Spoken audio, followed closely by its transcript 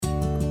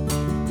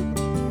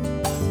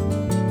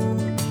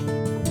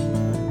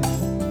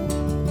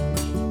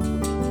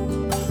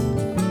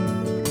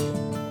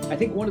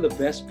think one of the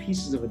best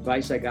pieces of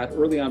advice I got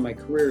early on in my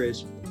career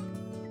is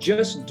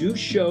just do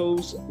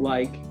shows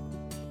like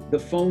the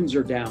phones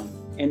are down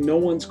and no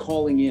one's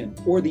calling in,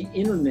 or the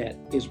internet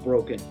is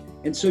broken.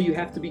 And so you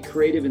have to be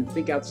creative and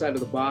think outside of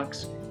the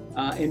box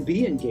and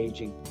be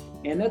engaging.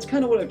 And that's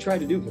kind of what I've tried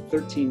to do for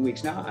 13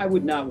 weeks. Now, I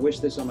would not wish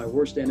this on my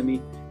worst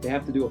enemy, to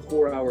have to do a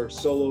 4-hour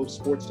solo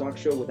sports talk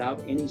show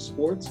without any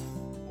sports.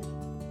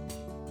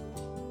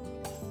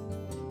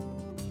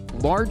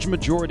 Large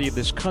majority of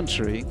this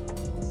country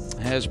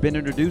has been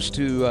introduced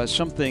to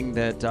something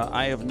that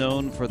I have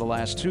known for the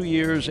last 2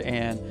 years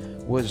and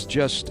was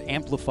just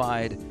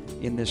amplified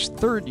in this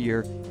third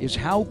year, is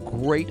how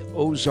great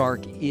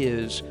Ozark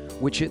is,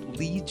 which it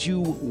leads you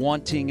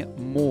wanting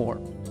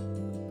more.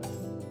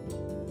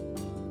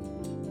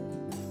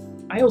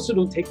 I also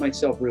don't take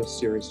myself real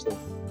seriously.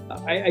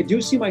 I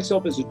do see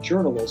myself as a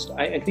journalist.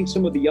 I think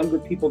some of the younger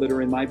people that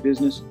are in my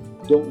business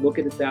don't look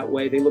at it that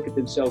way. They look at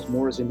themselves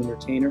more as an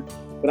entertainer.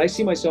 But I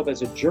see myself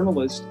as a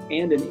journalist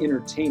and an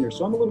entertainer.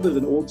 So I'm a little bit of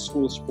an old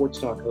school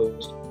sports talk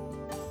host.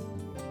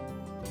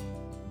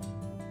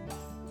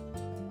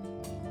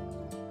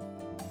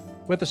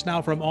 With us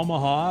now from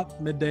Omaha,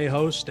 midday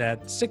host at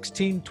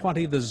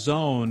 1620 The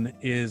Zone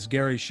is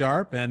Gary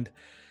Sharp. And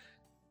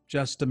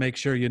just to make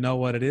sure you know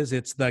what it is,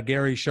 it's the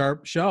Gary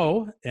Sharp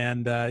Show,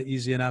 and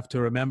easy enough to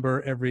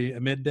remember every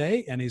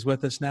midday. And he's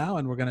with us now,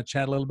 and we're going to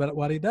chat a little bit about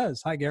what he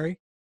does. Hi, Gary.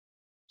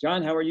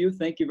 John, how are you?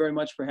 Thank you very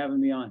much for having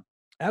me on.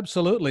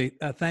 Absolutely.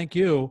 Thank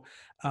you.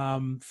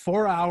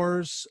 4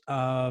 hours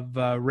of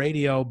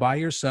radio by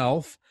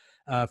yourself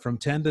from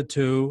 10 to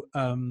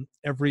 2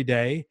 every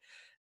day.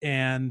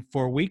 And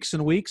for weeks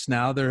and weeks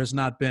now, there has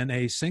not been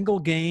a single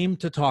game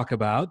to talk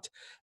about,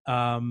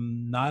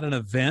 not an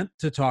event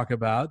to talk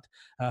about.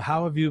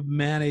 How have you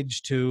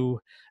managed to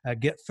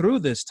get through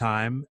this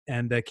time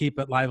and keep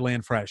it lively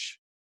and fresh?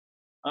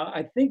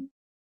 I think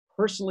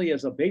personally,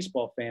 as a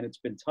baseball fan, it's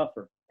been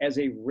tougher. As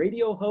a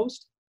radio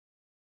host,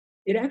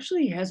 it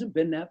actually hasn't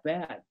been that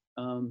bad.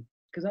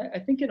 Because I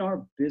think in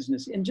our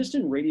business, and just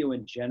in radio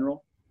in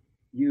general,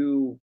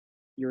 you're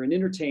an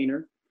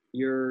entertainer,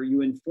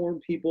 you inform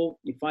people,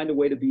 you find a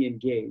way to be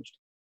engaged.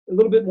 A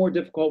little bit more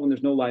difficult when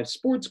there's no live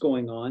sports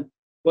going on.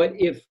 But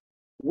if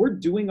we're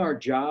doing our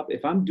job,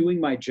 if I'm doing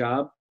my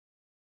job,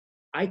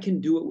 I can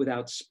do it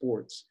without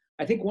sports.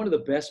 I think one of the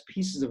best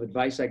pieces of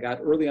advice I got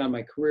early on in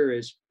my career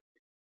is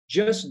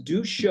just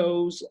do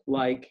shows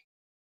like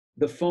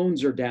the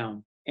phones are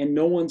down and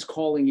no one's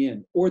calling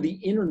in, or the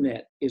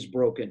internet is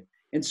broken.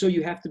 And so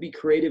you have to be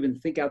creative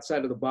and think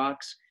outside of the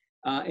box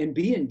and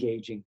be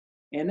engaging.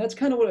 And that's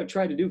kind of what I've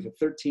tried to do for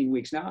 13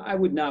 weeks. Now, I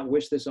would not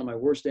wish this on my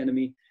worst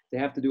enemy, to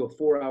have to do a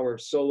 4-hour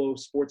solo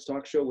sports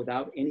talk show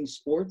without any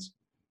sports.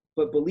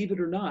 But believe it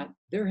or not,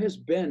 there has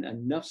been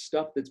enough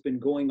stuff that's been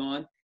going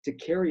on to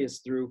carry us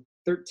through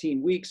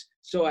 13 weeks.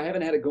 So I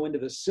haven't had to go into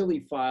the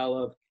silly file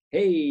of,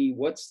 hey,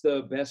 what's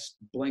the best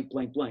blank,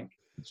 blank, blank.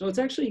 So it's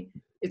actually,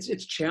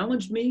 it's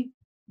challenged me,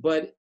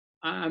 but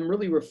I'm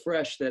really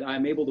refreshed that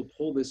I'm able to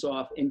pull this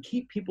off and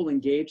keep people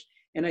engaged.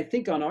 And I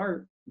think on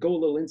our Go a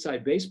Little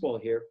Inside Baseball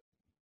here,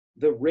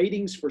 the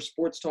ratings for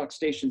sports talk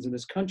stations in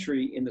this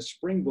country in the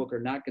spring book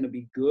are not going to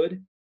be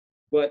good.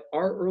 But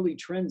our early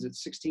trends at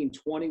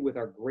 1620 with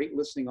our great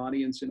listening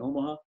audience in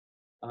Omaha,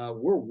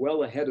 we're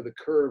well ahead of the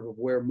curve of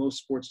where most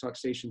sports talk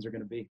stations are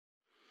going to be.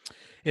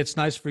 It's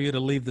nice for you to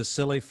leave the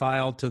silly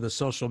file to the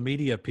social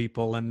media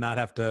people and not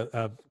have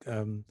to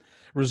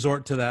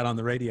resort to that on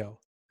the radio.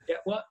 Yeah,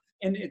 well,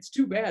 and it's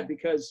too bad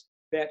because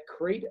that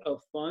crate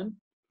of fun,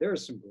 there are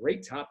some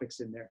great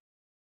topics in there.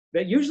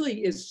 That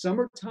usually is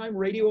summertime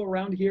radio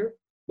around here,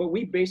 but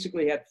we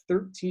basically had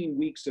 13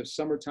 weeks of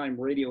summertime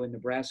radio in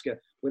Nebraska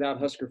without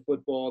Husker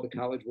football, the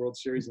College World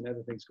Series, and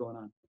other things going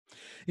on.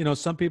 You know,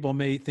 some people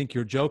may think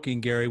you're joking,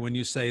 Gary, when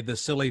you say the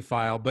silly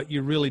file, but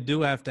you really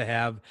do have to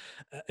have,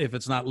 if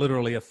it's not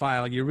literally a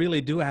file, you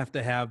really do have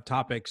to have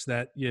topics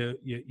that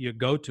you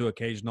go to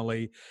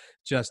occasionally,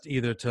 just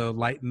either to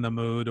lighten the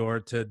mood or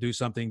to do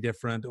something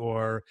different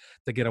or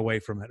to get away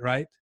from it,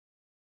 right?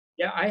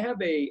 Yeah, I have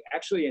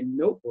actually a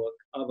notebook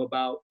of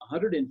about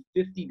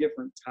 150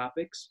 different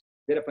topics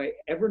that if I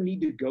ever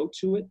need to go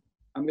to it,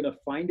 I'm going to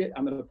find it,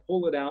 I'm going to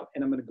pull it out,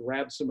 and I'm going to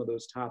grab some of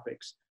those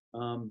topics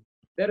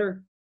that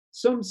are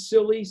some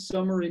silly,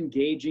 some are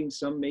engaging,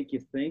 some make you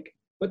think,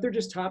 but they're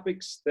just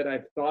topics that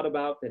I've thought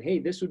about that, hey,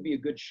 this would be a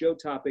good show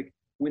topic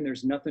when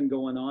there's nothing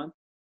going on.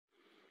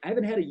 I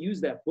haven't had to use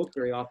that book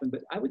very often,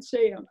 but I would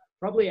say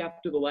probably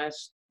after the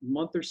last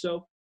month or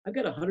so, I've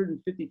got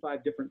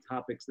 155 different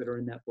topics that are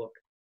in that book.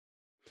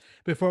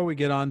 Before we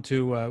get on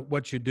to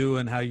what you do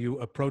and how you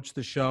approach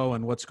the show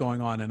and what's going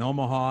on in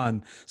Omaha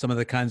and some of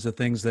the kinds of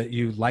things that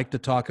you like to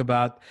talk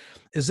about,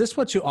 is this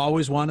what you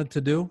always wanted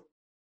to do?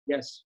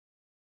 Yes.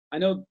 I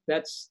know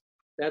that's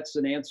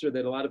an answer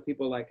that a lot of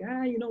people are like,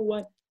 you know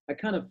what? I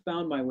kind of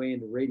found my way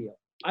into radio.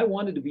 I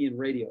wanted to be in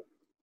radio.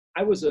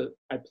 I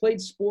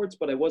played sports,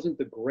 but I wasn't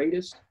the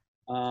greatest.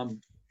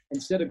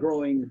 Instead of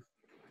growing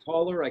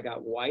taller, I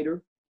got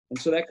wider. And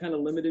so that kind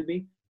of limited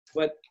me.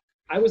 But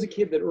I was a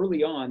kid that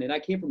early on, and I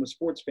came from a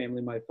sports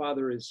family. My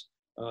father is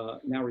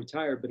now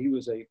retired, but he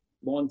was a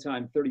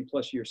longtime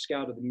 30-plus year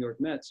scout of the New York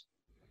Mets.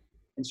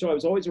 And so I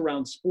was always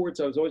around sports.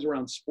 I was always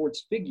around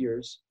sports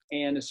figures,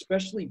 and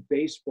especially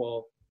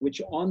baseball,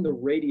 which on the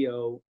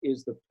radio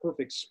is the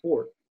perfect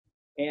sport.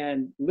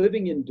 And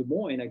living in Des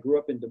Moines, I grew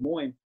up in Des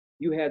Moines,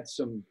 you had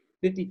some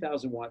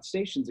 50,000 watt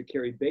stations that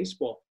carried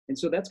baseball. And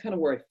so that's kind of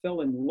where I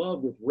fell in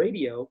love with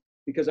radio,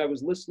 because I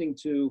was listening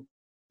to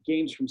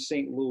games from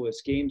St.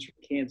 Louis, games from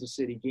Kansas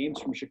City,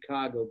 games from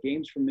Chicago,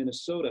 games from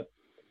Minnesota.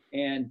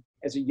 And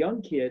as a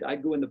young kid,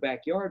 I'd go in the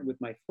backyard with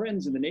my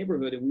friends in the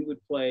neighborhood and we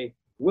would play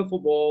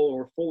wiffle ball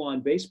or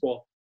full-on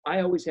baseball.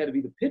 I always had to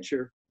be the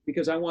pitcher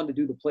because I wanted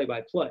to do the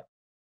play-by-play.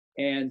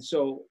 And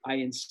so I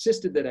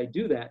insisted that I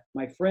do that.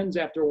 My friends,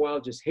 after a while,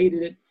 just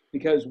hated it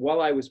because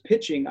while I was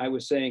pitching, I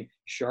was saying,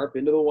 sharp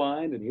into the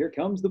line, and here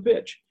comes the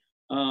pitch.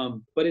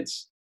 But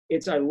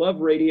I love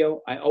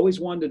radio. I always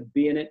wanted to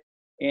be in it.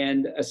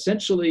 And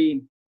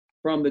essentially,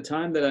 from the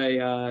time that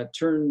I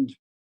turned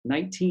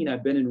 19,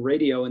 I've been in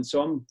radio. And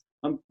so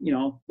I'm,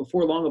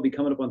 before long, I'll be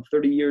coming up on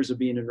 30 years of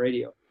being in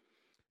radio.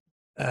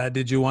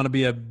 Did you want to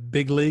be a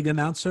big league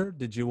announcer?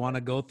 Did you want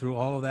to go through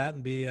all of that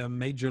and be a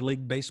Major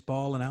League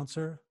Baseball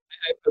announcer?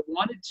 I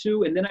wanted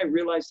to, and then I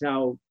realized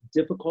how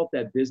difficult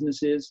that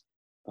business is.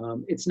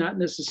 It's not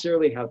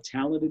necessarily how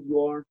talented you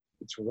are.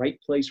 It's right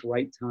place,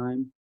 right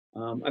time.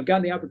 I've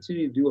gotten the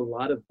opportunity to do a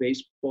lot of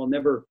baseball,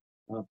 never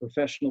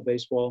professional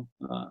baseball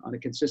on a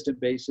consistent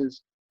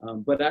basis.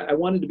 But I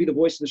wanted to be the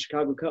voice of the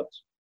Chicago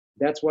Cubs.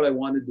 That's what I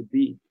wanted to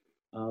be.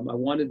 I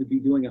wanted to be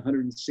doing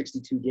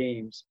 162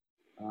 games.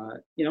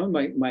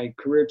 My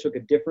career took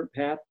a different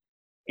path.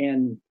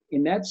 And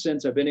in that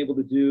sense, I've been able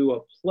to do a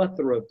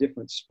plethora of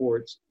different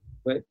sports.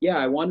 But yeah,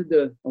 I wanted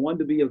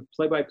to be a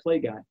play-by-play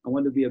guy. I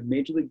wanted to be a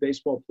Major League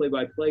Baseball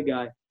play-by-play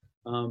guy.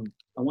 I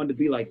wanted to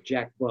be like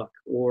Jack Buck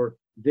or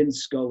Vin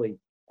Scully,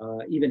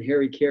 even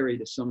Harry Carey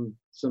to some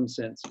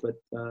sense. But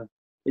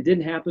it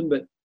didn't happen.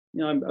 But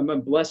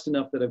I'm blessed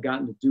enough that I've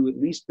gotten to do at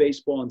least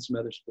baseball and some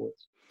other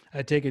sports.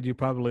 I take it you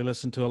probably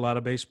listen to a lot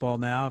of baseball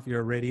now. If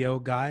you're a radio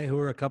guy, who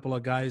are a couple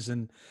of guys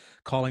in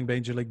calling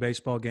Major League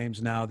Baseball games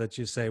now that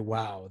you say,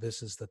 wow,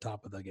 this is the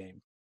top of the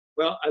game?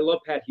 Well, I love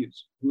Pat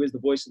Hughes, who is the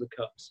voice of the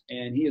Cubs,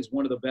 and he is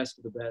one of the best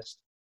of the best.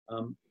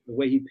 The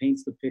way he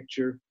paints the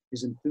picture,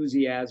 his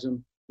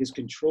enthusiasm, his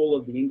control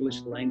of the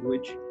English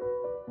language.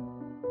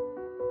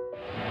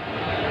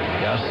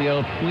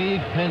 Yasiel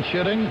Puig pinch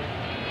hitting,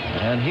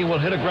 and he will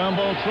hit a ground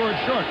ball toward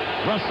short.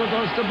 Russell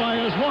goes to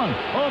Baez, one,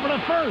 over to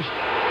first.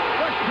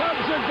 The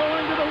Cubs are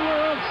going to the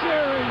World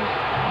Series.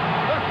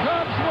 The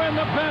Cubs win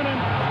the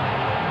pennant.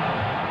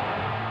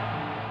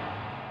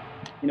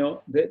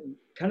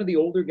 Kind of the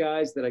older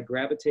guys that I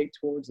gravitate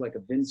towards, like a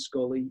Vin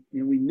Scully.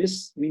 We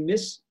miss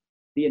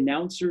the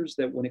announcers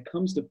that when it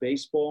comes to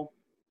baseball,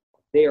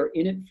 they are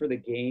in it for the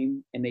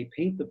game and they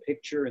paint the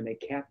picture and they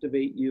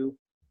captivate you.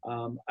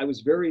 I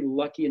was very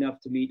lucky enough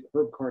to meet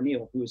Herb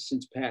Carneal, who has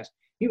since passed.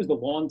 He was the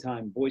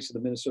longtime voice of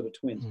the Minnesota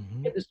Twins. Mm-hmm.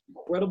 He had this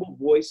incredible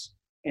voice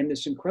and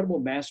this incredible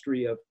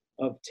mastery of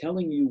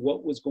telling you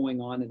what was going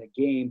on in a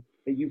game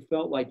that you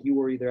felt like you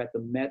were either at the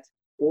Met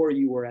or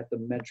you were at the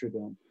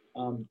Metrodome.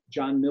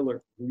 John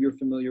Miller, who you're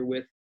familiar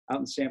with, out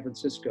in San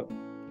Francisco.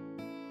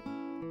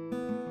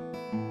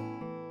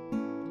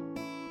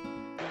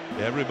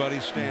 Everybody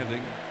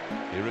standing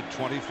here at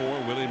 24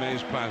 Willie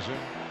Mays Plaza.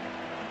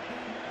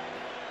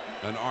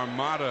 An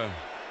armada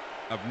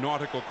of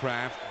nautical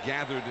craft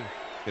gathered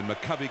in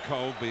McCovey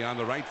Cove beyond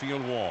the right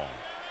field wall.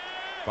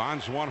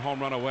 Bonds one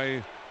home run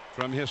away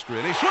from history,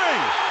 and he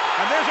swings,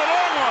 and there's a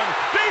long one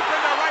deep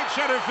into right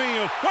center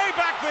field, way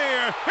back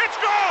there. It's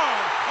gone!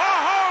 A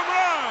home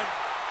run!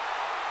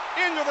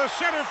 Into the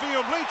center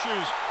field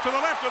bleachers to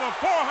the left of the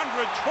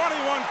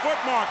 421-foot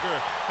marker.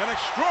 An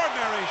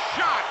extraordinary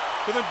shot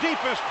to the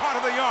deepest part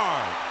of the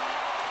yard.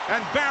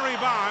 And Barry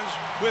Bonds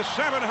with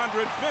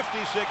 756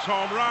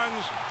 home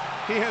runs.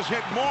 He has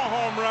hit more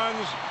home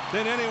runs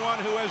than anyone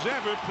who has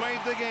ever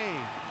played the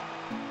game.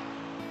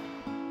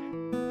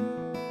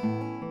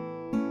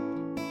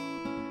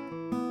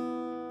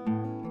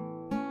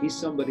 He's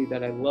somebody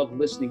that I love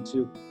listening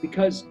to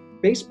because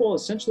baseball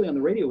essentially on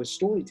the radio is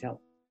storytelling.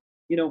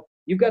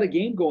 You've got a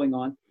game going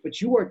on,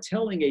 but you are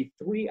telling a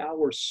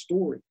 3-hour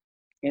story.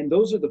 And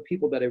those are the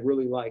people that I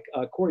really like.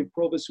 Corey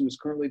Provus, who is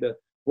currently the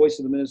voice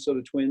of the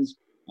Minnesota Twins.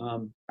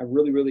 I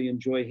really, really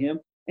enjoy him.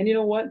 And you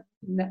know what?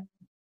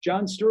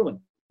 John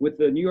Sterling with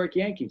the New York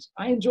Yankees.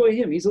 I enjoy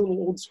him. He's a little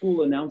old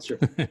school announcer.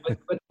 but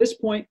at this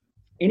point,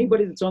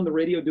 anybody that's on the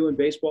radio doing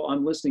baseball,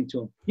 I'm listening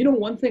to him.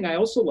 One thing I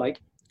also like,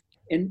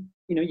 and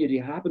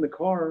you hop in the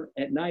car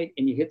at night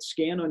and you hit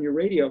scan on your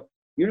radio,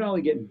 you're not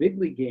only getting big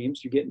league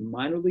games, you're getting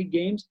minor league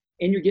games,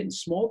 and you're getting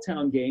small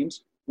town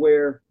games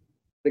where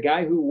the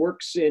guy who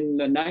works in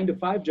a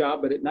 9-to-5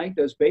 job, but at night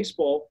does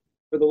baseball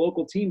for the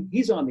local team,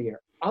 he's on the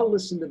air. I'll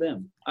listen to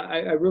them.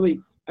 I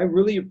really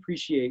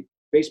appreciate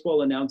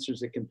baseball announcers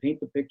that can paint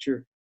the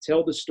picture,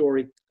 tell the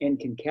story, and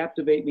can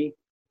captivate me,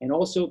 and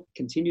also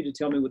continue to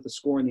tell me what the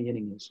score in the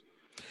inning is.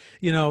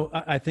 You know,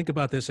 I think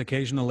about this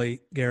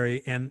occasionally,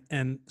 Gary,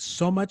 and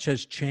so much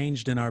has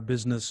changed in our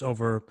business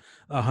over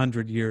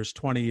 100 years,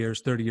 20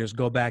 years, 30 years.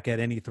 Go back at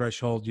any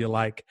threshold you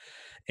like,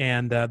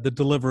 and the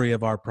delivery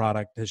of our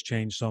product has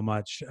changed so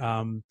much.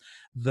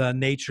 The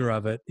nature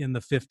of it in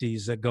the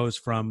 50s, that goes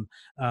from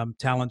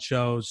talent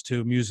shows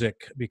to music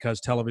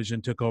because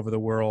television took over the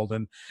world,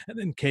 and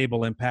then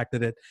cable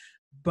impacted it.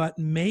 But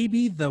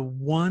maybe the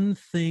one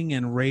thing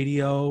in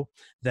radio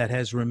that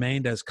has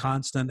remained as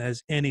constant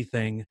as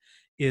anything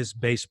is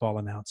baseball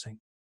announcing.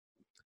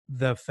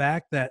 The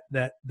fact that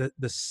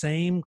the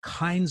same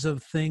kinds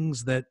of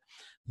things that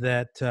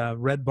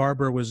Red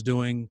Barber was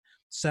doing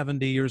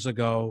 70 years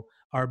ago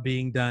are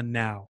being done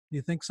now. Do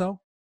you think so?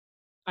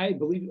 I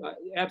believe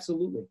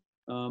absolutely.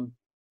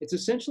 It's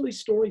essentially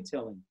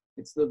storytelling.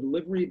 It's the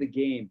delivery of the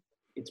game.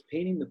 It's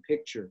painting the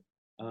picture.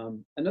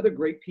 Another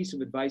great piece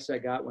of advice I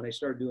got when I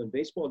started doing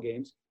baseball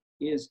games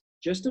is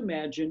just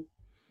imagine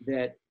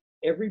that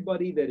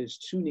everybody that is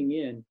tuning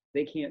in,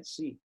 they can't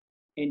see,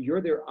 and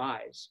you're their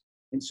eyes.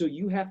 And so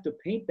you have to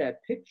paint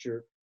that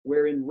picture,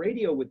 where in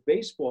radio with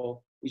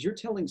baseball is you're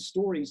telling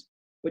stories,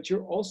 but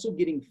you're also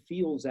getting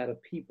feels out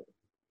of people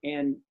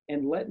and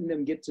letting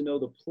them get to know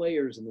the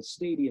players and the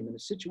stadium and the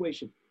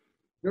situation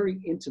very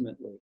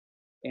intimately.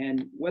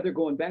 And whether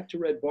going back to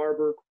Red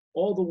Barber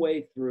all the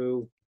way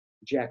through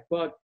Jack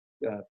Buck,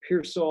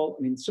 Pearsall,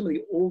 I mean, some of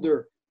the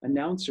older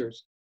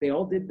announcers, they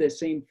all did the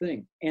same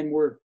thing. And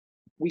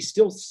we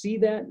still see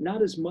that,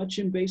 not as much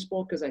in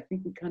baseball because I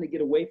think we kind of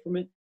get away from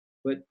it.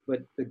 But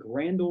the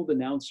grand old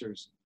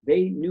announcers,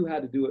 they knew how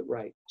to do it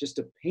right, just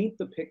to paint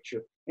the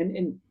picture.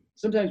 And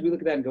sometimes we look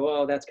at that and go,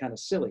 oh, that's kind of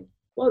silly.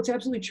 Well, it's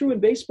absolutely true in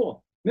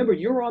baseball. Remember,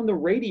 you're on the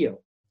radio.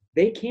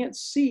 They can't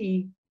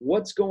see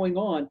what's going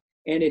on.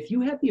 And if you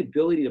have the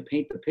ability to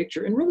paint the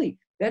picture, and really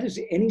that is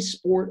any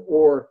sport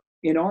or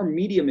in our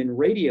medium in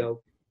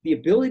radio, the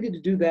ability to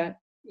do that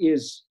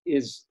is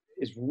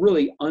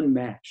really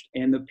unmatched.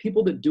 And the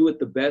people that do it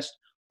the best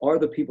are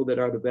the people that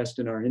are the best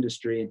in our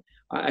industry. And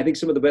I think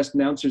some of the best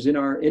announcers in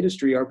our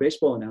industry are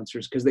baseball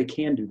announcers because they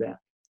can do that.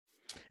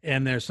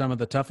 And they're some of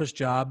the toughest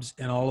jobs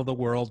in all of the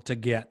world to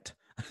get.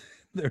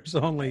 There's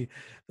only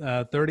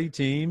 30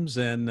 teams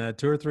and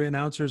 2 or 3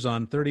 announcers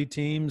on 30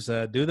 teams.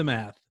 Do the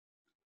math.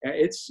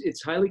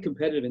 It's highly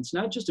competitive. It's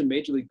not just in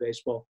Major League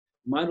Baseball.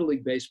 Minor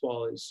League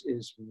Baseball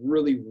is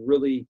really,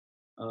 really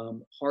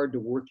hard to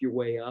work your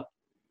way up.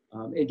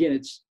 Again,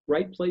 it's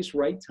right place,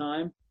 right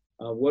time,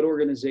 what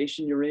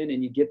organization you're in,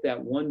 and you get that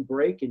one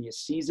break and you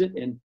seize it.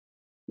 And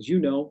as you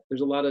know,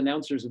 there's a lot of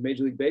announcers in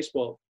Major League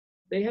Baseball.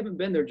 They haven't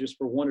been there just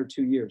for 1 or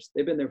 2 years.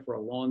 They've been there for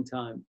a long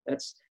time.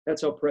 That's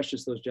how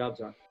precious those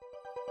jobs are.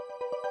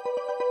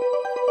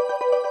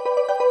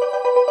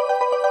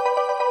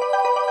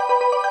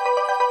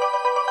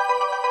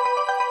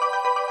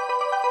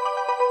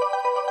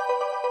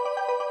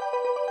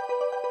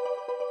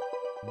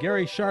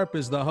 Gary Sharp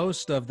is the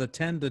host of the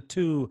 10 to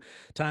 2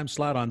 time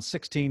slot on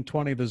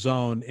 1620 The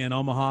Zone in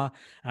Omaha.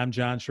 I'm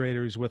John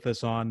Schrader. He's with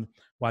us on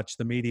Watch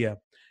the Media.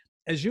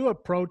 As you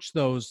approach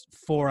those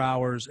 4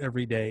 hours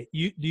every day,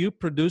 do you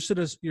produce it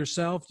as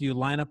yourself? Do you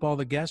line up all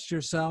the guests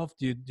yourself?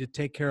 Do you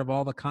take care of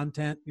all the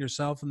content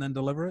yourself and then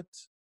deliver it?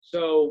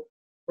 So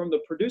from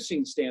the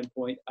producing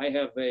standpoint, I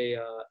have a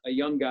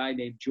young guy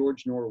named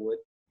George Norwood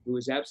who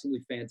is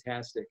absolutely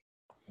fantastic.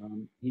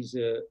 He's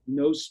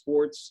knows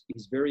sports.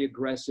 He's very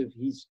aggressive.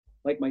 He's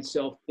like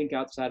myself, think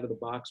outside of the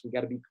box. We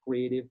got to be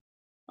creative.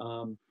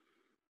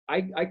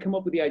 I come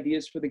up with the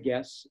ideas for the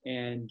guests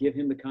and give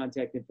him the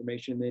contact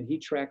information. And then he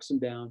tracks them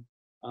down.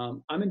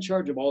 I'm in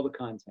charge of all the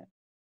content.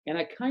 And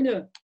I kind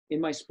of,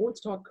 in my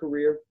sports talk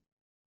career,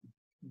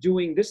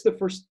 doing this,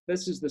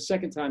 this is the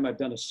second time I've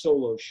done a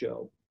solo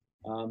show.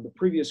 The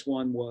previous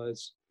one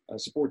was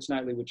Sports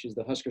Nightly, which is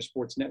the Husker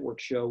Sports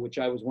Network show, which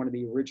I was one of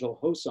the original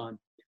hosts on.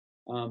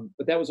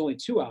 But that was only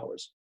 2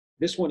 hours.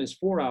 This one is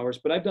 4 hours,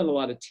 but I've done a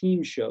lot of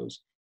team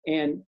shows.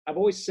 And I've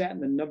always sat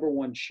in the number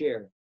one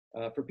chair.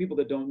 For people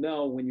that don't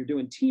know, when you're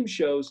doing team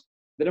shows,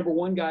 the number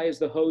one guy is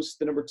the host.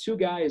 The number two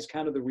guy is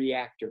kind of the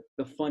reactor,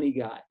 the funny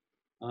guy,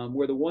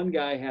 where the one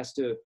guy has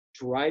to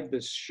drive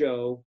the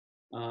show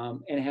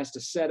and has to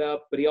set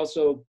up, but he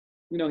also,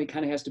 he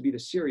kind of has to be the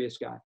serious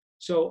guy.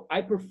 So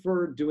I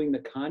prefer doing the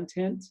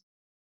content,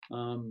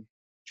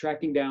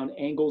 tracking down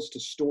angles to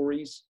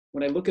stories.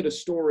 When I look at a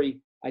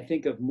story, I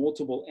think of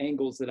multiple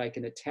angles that I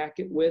can attack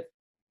it with,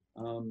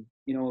 and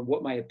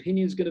what my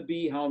opinion is going to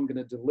be, how I'm going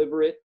to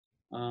deliver it,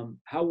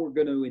 how we're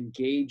going to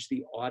engage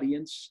the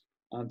audience,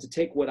 to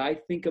take what I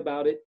think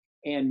about it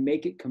and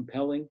make it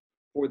compelling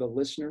for the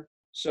listener.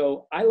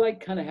 So I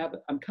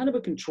I'm kind of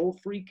a control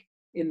freak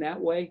in that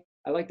way.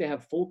 I like to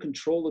have full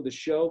control of the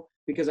show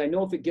because I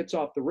know if it gets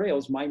off the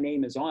rails, my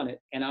name is on it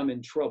and I'm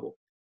in trouble.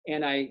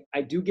 And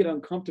I do get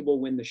uncomfortable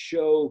when the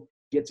show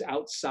gets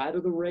outside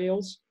of the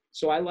rails.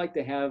 So I like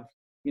to have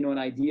an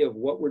idea of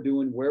what we're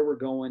doing, where we're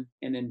going,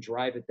 and then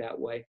drive it that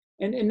way.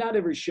 And not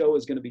every show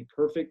is going to be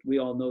perfect. We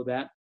all know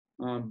that.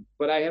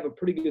 But I have a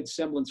pretty good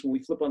semblance when we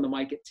flip on the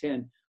mic at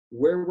 10,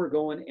 where we're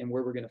going and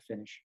where we're going to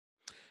finish.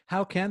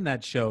 How can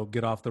that show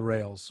get off the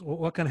rails?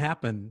 What can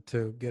happen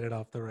to get it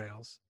off the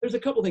rails? There's a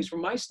couple things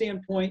from my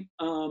standpoint.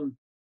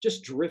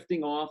 Just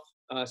drifting off,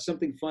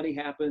 something funny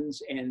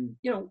happens, and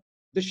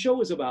the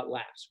show is about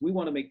laughs. We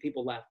want to make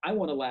people laugh. I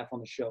want to laugh on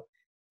the show.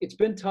 It's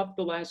been tough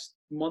the last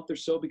month or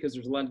so because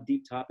there's a lot of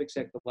deep topics.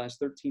 Like the last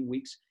 13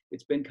 weeks,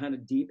 it's been kind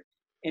of deep,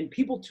 and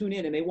people tune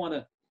in and they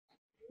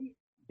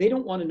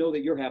don't want to know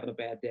that you're having a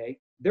bad day.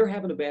 They're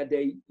having a bad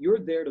day. You're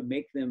there to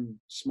make them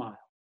smile,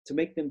 to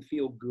make them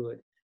feel good.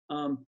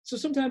 So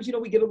sometimes,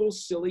 we get a little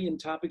silly and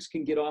topics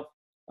can get off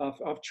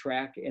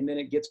track, and then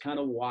it gets kind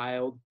of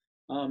wild.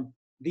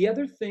 The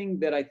other thing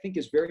that I think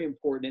is very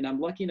important, and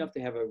I'm lucky enough to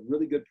have a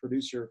really good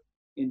producer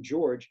in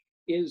George,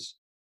 is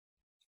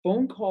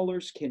phone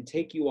callers can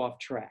take you off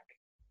track,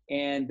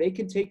 and they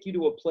can take you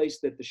to a place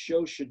that the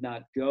show should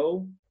not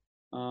go,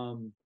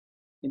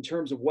 in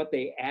terms of what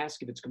they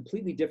ask, if it's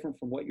completely different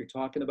from what you're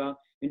talking about.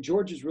 And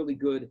George is really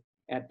good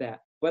at that.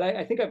 But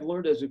I think I've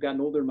learned as we've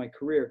gotten older in my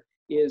career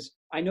is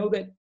I know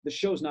that the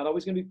show's not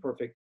always going to be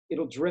perfect.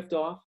 It'll drift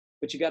off,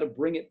 but you got to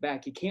bring it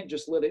back. You can't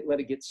just let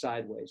it get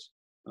sideways.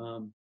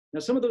 Now,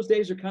 some of those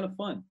days are kind of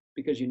fun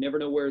because you never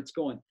know where it's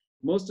going.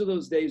 Most of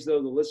those days,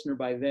 though, the listener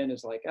by then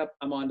is like, oh,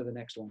 I'm on to the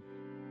next one.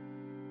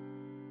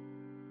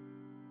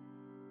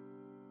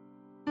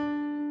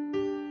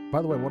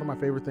 By the way, one of my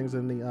favorite things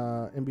in the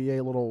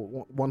NBA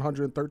little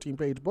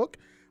 113-page book,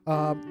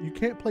 you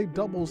can't play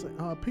doubles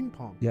ping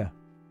pong. Yeah.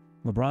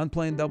 LeBron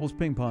playing doubles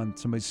ping pong.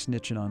 Somebody's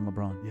snitching on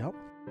LeBron. Yep.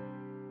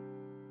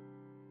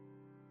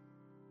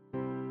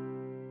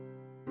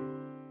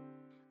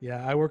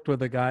 Yeah, I worked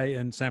with a guy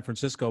in San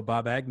Francisco,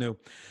 Bob Agnew,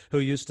 who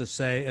used to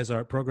say, as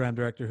our program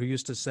director, who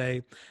used to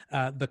say,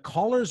 the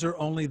callers are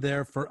only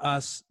there for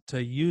us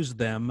to use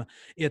them.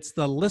 It's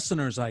the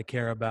listeners I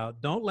care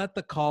about. Don't let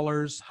the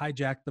callers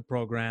hijack the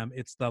program.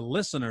 It's the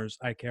listeners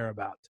I care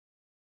about.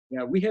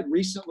 Yeah, we had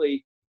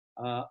recently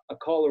a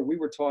caller, we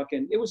were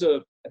talking, I think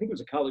it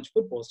was a college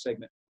football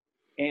segment.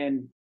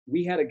 And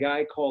we had a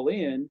guy call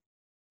in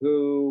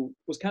who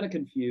was kind of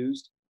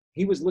confused.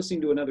 He was listening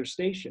to another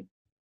station.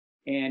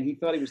 And he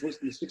thought he was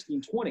listening to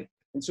 1620.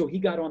 And so he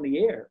got on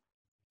the air.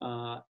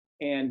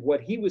 And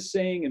what he was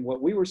saying and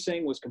what we were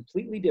saying was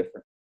completely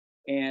different.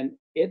 And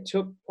it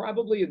took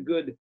probably a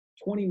good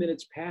 20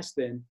 minutes past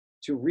then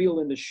to reel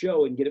in the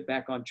show and get it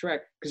back on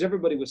track because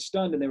everybody was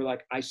stunned and they were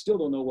like, I still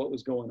don't know what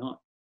was going on.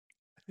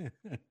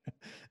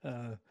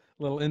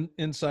 Little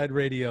inside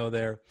radio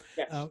there.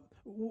 Yes.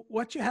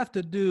 What you have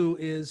to do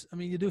is,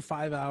 you do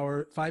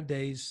 5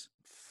 days,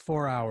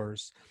 4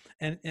 hours.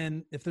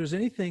 And if there's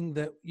anything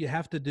that you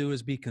have to do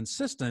is be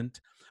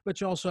consistent,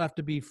 but you also have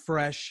to be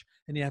fresh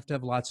and you have to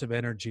have lots of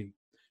energy.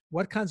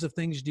 What kinds of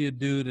things do you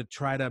do to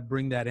try to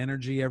bring that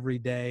energy every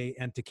day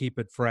and to keep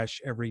it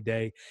fresh every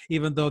day,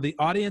 even though the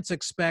audience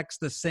expects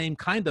the same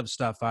kind of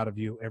stuff out of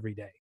you every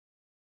day?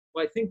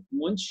 Well, I think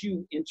once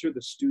you enter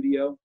the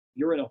studio,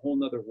 you're in a whole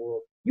nother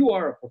world. You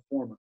are a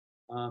performer.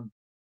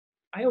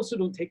 I also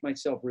don't take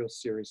myself real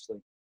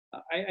seriously.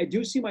 I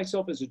do see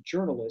myself as a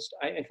journalist.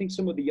 I think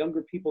some of the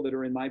younger people that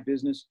are in my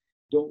business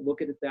don't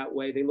look at it that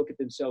way. They look at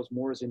themselves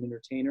more as an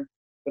entertainer.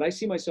 But I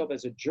see myself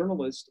as a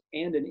journalist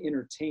and an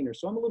entertainer.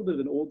 So I'm a little bit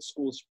of an old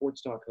school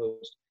sports talk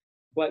host.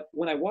 But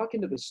when I walk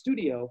into the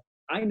studio,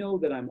 I know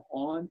that I'm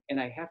on and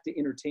I have to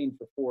entertain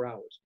for 4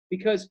 hours.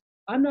 Because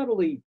I'm not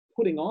only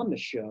putting on the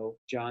show,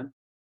 John,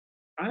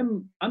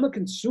 I'm a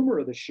consumer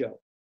of the show.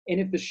 And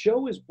if the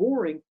show is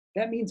boring,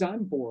 that means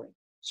I'm boring.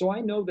 So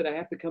I know that I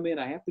have to come in,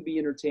 I have to be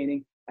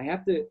entertaining. I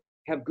have to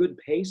have good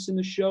pace in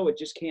the show. It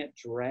just can't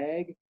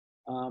drag.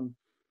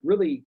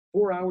 Really,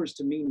 4 hours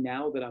to me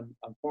now that I'm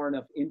far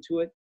enough into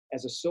it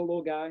as a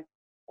solo guy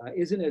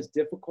isn't as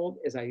difficult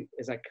as I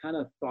kind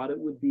of thought it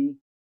would be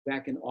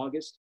back in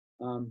August.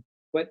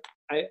 But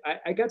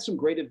I got some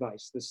great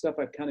advice. The stuff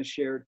I've kind of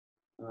shared.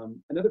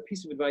 Another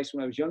piece of advice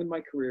when I was young in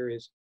my career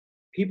is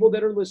people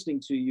that are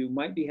listening to you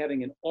might be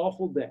having an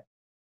awful day.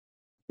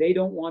 They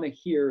don't want to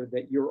hear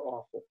that you're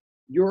awful.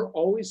 You're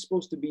always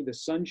supposed to be the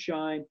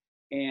sunshine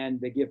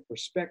and they give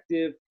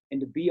perspective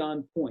and to be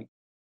on point.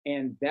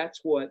 And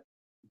that's what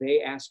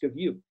they ask of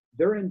you.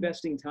 They're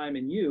investing time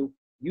in you.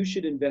 You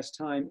should invest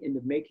time into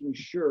making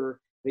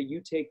sure that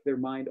you take their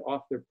mind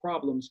off their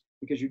problems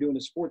because you're doing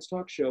a sports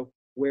talk show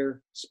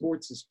where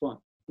sports is fun.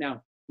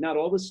 Now, not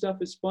all the stuff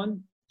is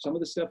fun. Some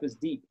of the stuff is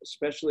deep,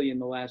 especially in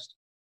the last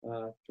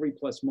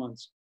 3+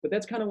 months. But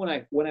that's kind of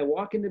when I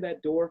walk into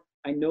that door,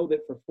 I know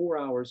that for 4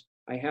 hours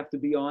I have to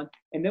be on.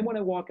 And then when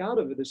I walk out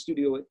of the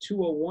studio at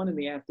 2:01 in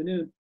the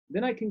afternoon,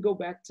 then I can go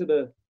back to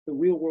the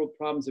real world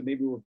problems that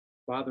maybe were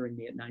bothering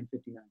me at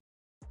 9:59.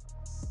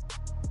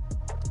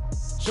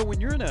 So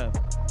when you're in a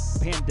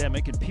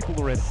pandemic and people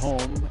are at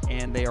home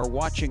and they are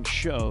watching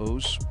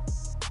shows,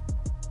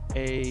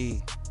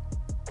 a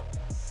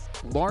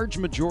large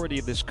majority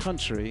of this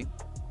country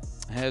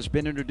has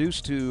been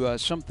introduced to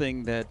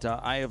something that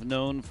I have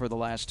known for the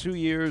last 2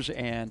 years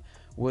and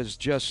was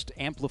just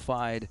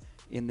amplified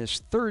in this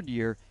third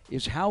year,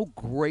 is how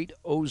great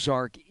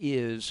Ozark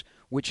is,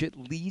 which it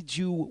leads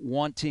you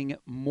wanting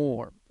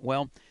more.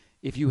 Well,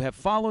 if you have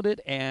followed it,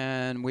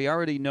 and we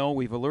already know,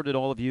 we've alerted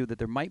all of you that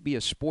there might be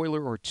a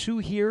spoiler or two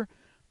here.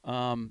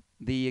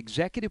 The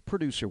executive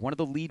producer, one of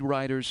the lead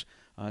writers,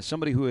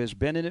 somebody who has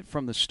been in it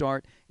from the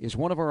start, is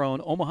one of our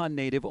own, Omaha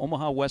native,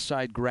 Omaha West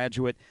Side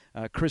graduate,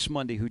 Chris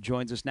Mundy, who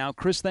joins us now.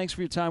 Chris, thanks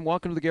for your time.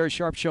 Welcome to the Gary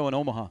Sharp Show in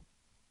Omaha.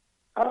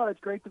 Oh,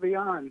 it's great to be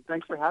on.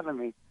 Thanks for having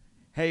me.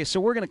 Hey, so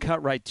we're going to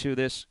cut right to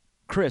this.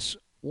 Chris,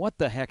 what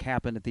the heck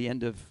happened at the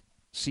end of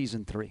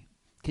season 3?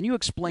 Can you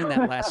explain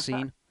that last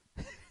scene?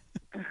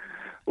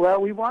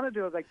 Well, we wanted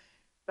to, like,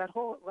 that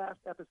whole last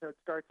episode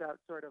starts out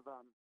sort of,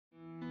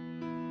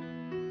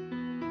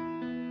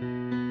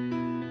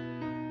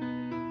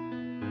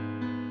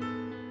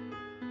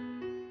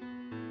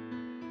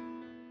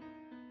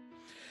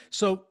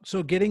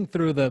 So getting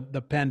through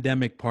the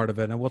pandemic part of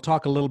it, and we'll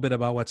talk a little bit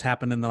about what's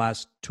happened in the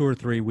last 2 or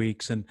 3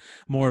 weeks, and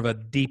more of a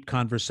deep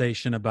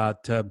conversation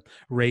about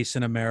race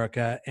in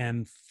America,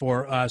 and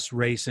for us,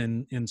 race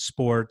in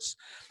sports.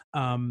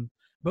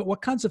 But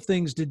what kinds of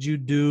things did you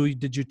do?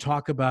 Did you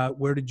talk about?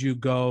 Where did you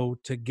go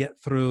to get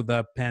through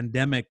the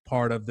pandemic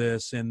part of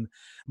this in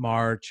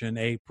March and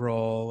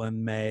April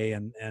and May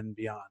and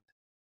beyond?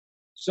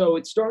 So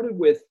it started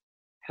with,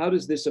 how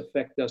does this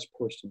affect us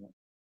personally?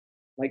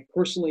 Like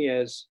personally,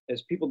 as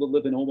people that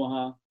live in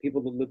Omaha,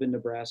 people that live in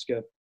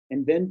Nebraska,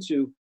 and then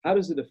to, how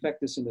does it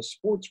affect us in the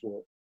sports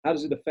world? How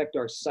does it affect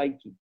our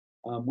psyche?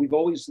 We've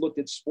always looked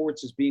at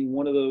sports as being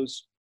one of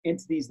those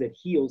entities that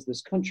heals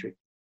this country.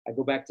 I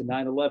go back to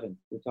 9/11.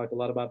 We talked a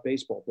lot about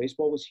baseball.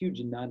 Baseball was huge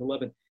in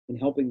 9/11 in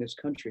helping this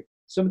country.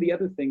 Some of the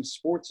other things,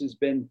 sports has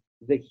been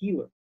the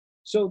healer.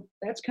 So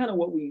that's kind of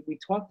what we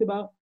talked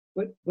about.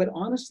 But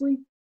honestly,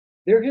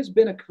 there has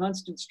been a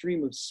constant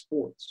stream of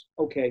sports.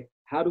 Okay,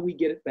 how do we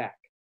get it back?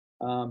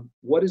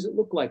 What does it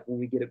look like when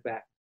we get it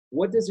back?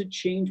 What does it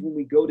change when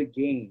we go to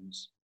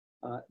games?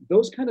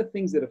 Those kind of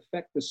things that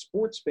affect the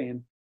sports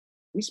fan,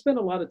 we spent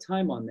a lot of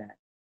time on that.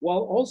 While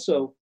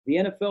also the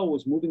NFL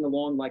was moving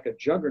along like a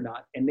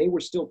juggernaut, and they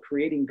were still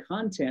creating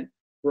content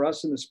for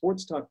us in the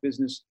sports talk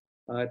business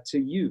to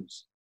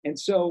use. And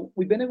so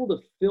we've been able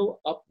to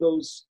fill up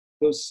those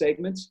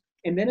segments.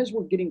 And then as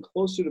we're getting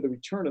closer to the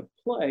return of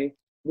play,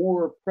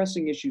 more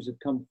pressing issues have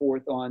come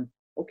forth on,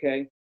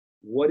 okay,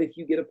 what if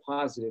you get a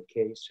positive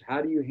case?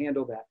 How do you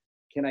handle that?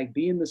 Can I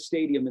be in the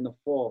stadium in the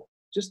fall?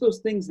 Just those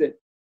things that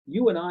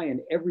you and I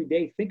and every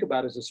day think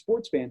about as a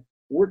sports fan.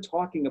 We're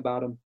talking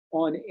about them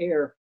on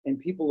air, and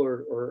people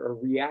are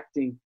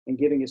reacting and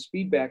giving us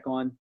feedback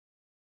on,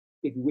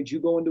 would you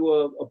go into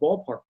a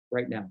ballpark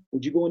right now?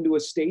 Would you go into a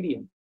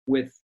stadium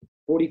with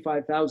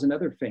 45,000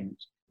 other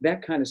fans?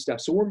 That kind of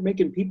stuff. So we're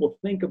making people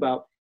think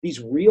about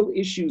these real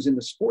issues in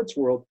the sports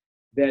world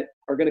that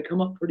are going to come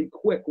up pretty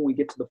quick when we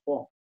get to the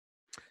fall.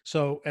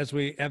 So as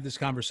we have this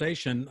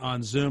conversation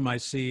on Zoom, I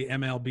see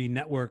MLB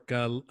Network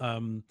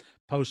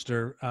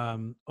poster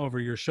over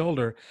your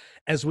shoulder.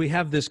 As we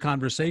have this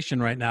conversation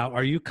right now,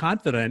 are you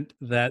confident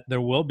that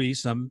there will be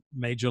some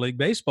Major League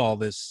Baseball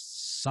this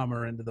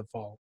summer into the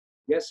fall?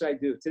 Yes, I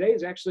do. Today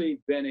has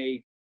actually been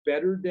a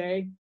better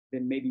day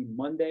than maybe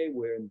Monday,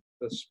 where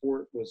the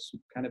sport was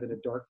kind of in a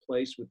dark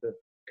place with the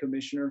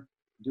commissioner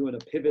doing a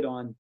pivot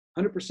on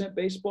 100%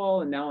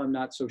 baseball, and now I'm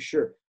not so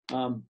sure.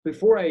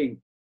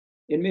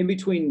 In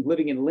between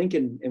living in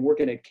Lincoln and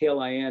working at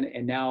KLIN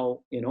and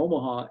now in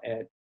Omaha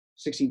at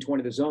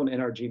 1620 The Zone,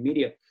 NRG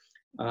Media,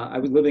 I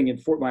was living in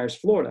Fort Myers,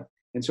 Florida.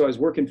 And so I was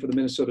working for the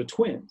Minnesota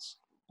Twins.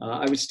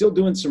 I was still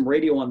doing some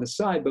radio on the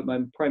side, but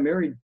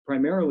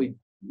primarily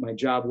my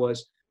job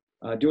was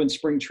doing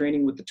spring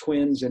training with the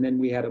Twins. And then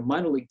we had a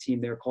minor league team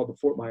there called the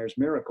Fort Myers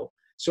Miracle.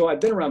 So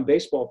I've been around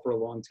baseball for a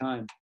long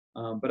time,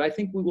 but I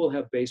think we will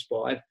have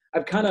baseball.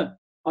 I've kind of,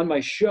 on my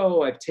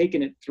show, I've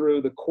taken it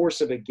through the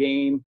course of a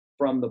game,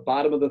 from the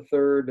bottom of the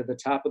third to the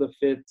top of the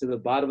fifth to the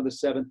bottom of the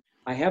seventh.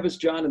 I have us,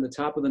 John, in the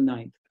top of the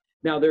ninth.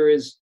 Now, there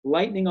is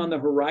lightning on the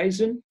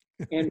horizon,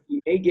 and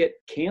we may get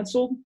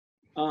canceled,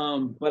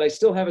 but I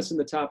still have us in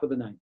the top of the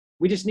ninth.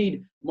 We just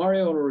need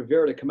Mario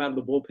Rivera to come out of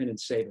the bullpen and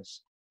save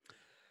us.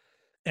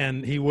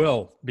 And he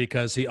will,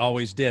 because he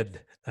always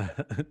did.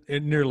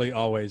 It nearly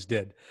always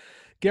did.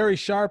 Gary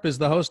Sharp is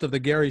the host of the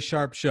Gary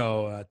Sharp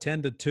Show,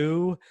 10 to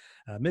 2.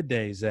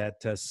 Middays at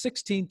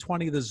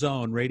 1620 The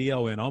Zone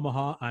Radio in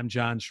Omaha. I'm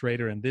John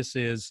Schrader, and this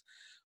is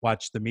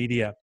Watch the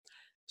Media.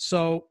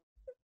 So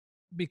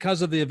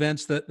because of the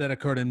events that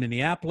occurred in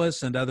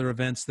Minneapolis and other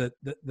events that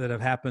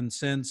have happened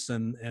since,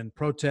 and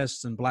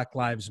protests and Black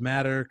Lives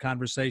Matter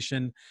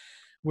conversation,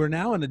 we're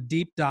now in a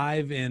deep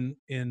dive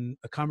in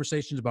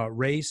conversations about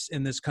race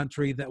in this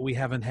country that we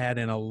haven't had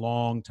in a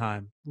long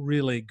time.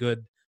 Really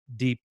good,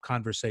 deep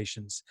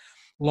conversations.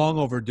 Long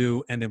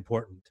overdue and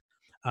important.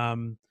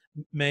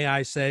 May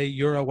I say,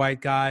 you're a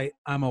white guy,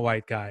 I'm a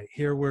white guy.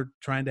 Here we're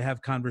trying to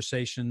have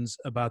conversations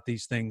about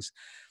these things.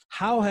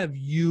 How have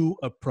you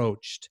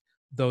approached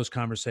those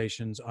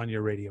conversations on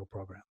your radio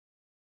program?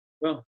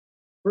 Well,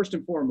 first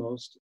and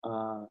foremost,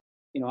 I'm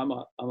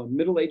a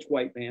middle-aged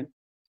white man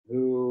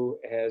who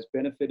has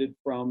benefited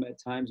from, at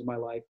times in my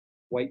life,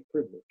 white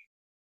privilege.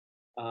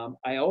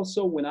 I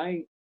also,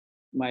 when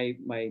my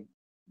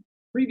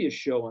previous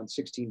show on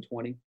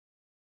 1620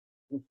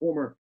 with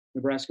former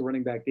Nebraska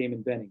running back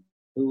Damon Benning,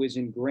 who is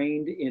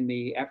ingrained in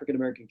the African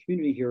American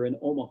community here in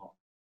Omaha.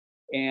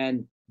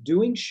 And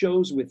doing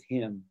shows with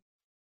him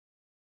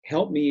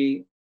helped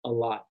me a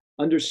lot,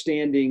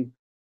 understanding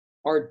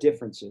our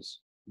differences,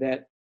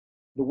 that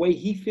the way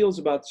he feels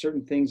about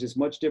certain things is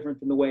much different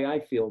than the way I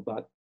feel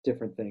about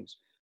different things.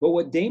 But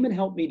what Damon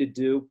helped me to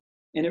do,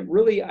 and it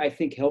really, I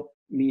think, helped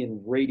me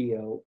in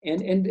radio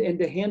and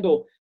to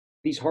handle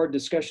these hard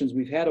discussions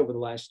we've had over the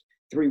last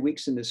 3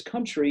 weeks in this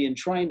country and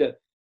trying to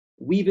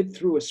weave it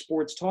through a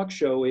sports talk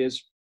show,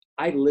 is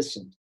I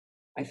listened.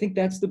 I think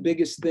that's the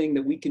biggest thing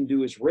that we can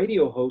do as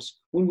radio hosts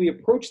when we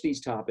approach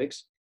these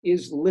topics,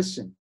 is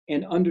listen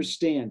and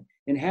understand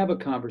and have a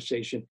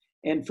conversation.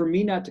 And for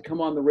me not to come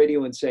on the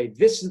radio and say,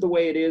 this is the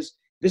way it is,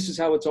 this is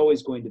how it's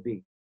always going to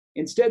be.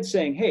 Instead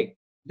saying, hey,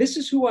 this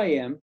is who I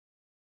am,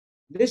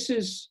 this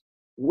is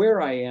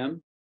where I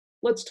am,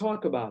 let's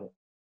talk about it.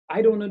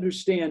 I don't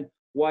understand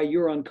why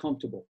you're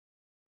uncomfortable.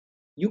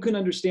 You can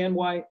understand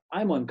why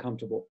I'm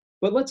uncomfortable,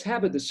 but let's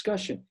have a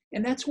discussion.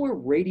 And that's where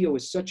radio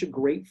is such a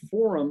great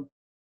forum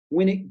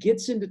when it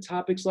gets into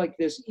topics like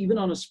this, even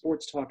on a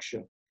sports talk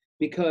show,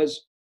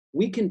 because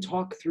we can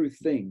talk through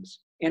things.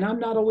 And I'm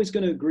not always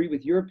going to agree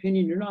with your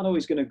opinion. You're not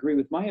always going to agree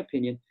with my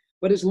opinion.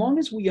 But as long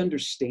as we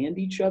understand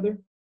each other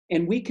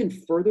and we can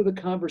further the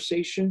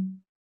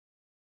conversation,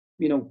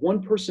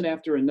 one person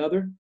after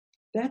another,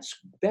 that's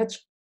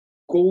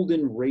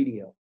golden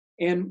radio.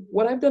 And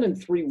what I've done in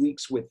 3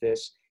 weeks with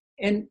this,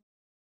 and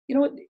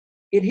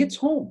it hits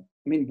home.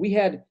 I mean, we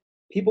had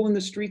people in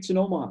the streets in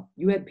Omaha.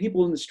 You had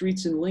people in the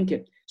streets in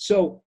Lincoln.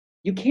 So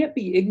you can't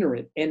be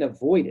ignorant and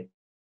avoid it.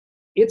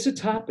 It's a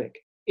topic.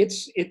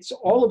 It's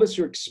all of us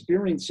are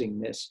experiencing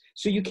this.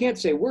 So you can't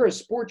say we're a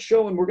sports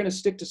show and we're going to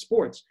stick to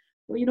sports.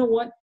 Well, you know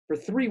what? For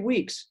 3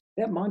 weeks,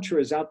 that mantra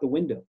is out the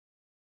window.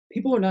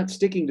 People are not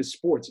sticking to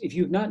sports. If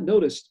you've not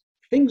noticed,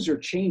 things are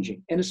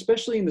changing, and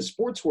especially in the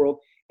sports world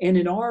and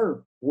in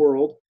our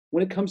world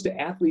when it comes to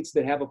athletes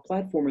that have a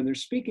platform and they're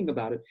speaking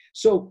about it.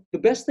 So the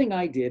best thing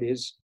I did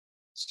is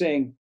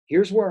saying,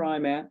 here's where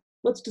I'm at.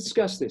 Let's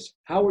discuss this.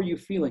 How are you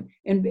feeling?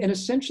 And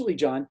essentially,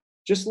 John,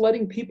 just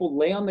letting people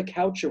lay on the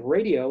couch of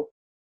radio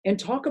and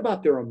talk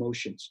about their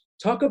emotions,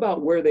 talk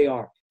about where they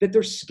are, that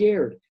they're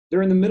scared.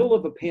 They're in the middle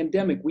of a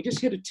pandemic. We just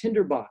hit a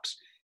tinderbox,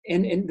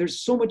 and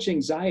there's so much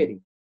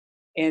anxiety.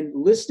 And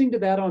listening to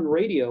that on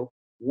radio,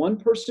 one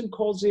person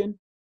calls in,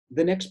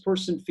 the next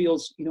person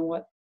feels, you know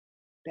what?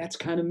 That's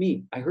kind of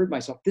me. I heard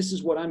myself. This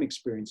is what I'm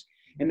experiencing.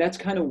 And that's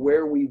kind of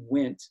where we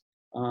went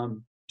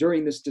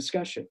during this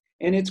discussion.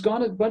 And it's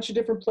gone a bunch of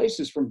different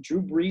places, from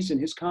Drew Brees and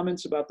his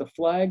comments about the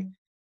flag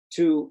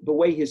to the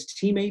way his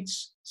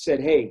teammates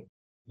said, hey,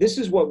 this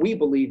is what we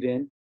believe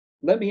in.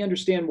 Let me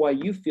understand why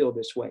you feel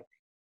this way.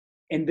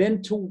 And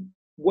then to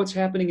what's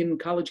happening in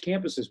college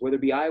campuses, whether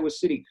it be Iowa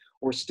City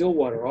or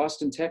Stillwater,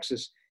 Austin,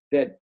 Texas,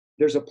 that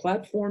there's a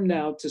platform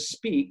now to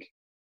speak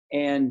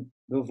and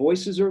the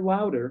voices are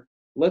louder.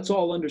 Let's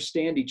all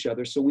understand each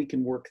other so we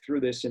can work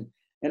through this.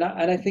 And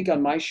I think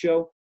on my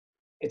show,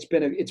 it's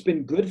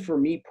been good for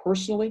me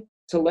personally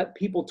to let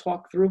people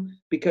talk through,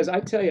 because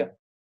I tell you,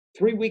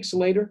 3 weeks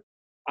later,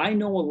 I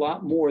know a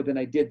lot more than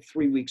I did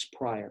 3 weeks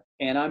prior,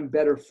 and I'm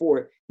better for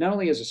it, not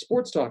only as a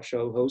sports talk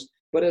show host,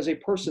 but as a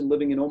person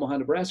living in Omaha,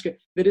 Nebraska,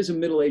 that is a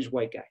middle-aged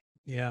white guy.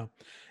 Yeah.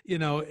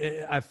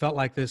 I felt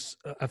like this,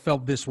 I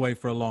felt this way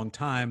for a long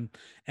time.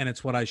 And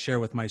it's what I share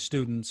with my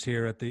students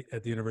here at the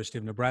University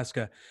of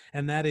Nebraska.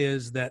 And that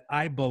is that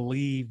I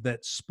believe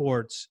that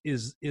sports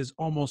is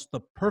almost the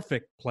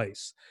perfect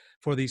place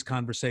for these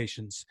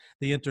conversations,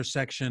 the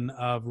intersection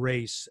of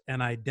race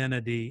and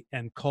identity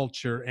and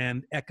culture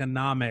and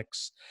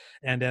economics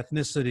and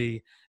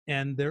ethnicity.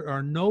 And there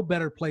are no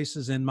better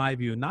places, in my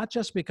view, not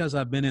just because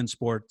I've been in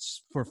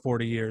sports for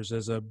 40 years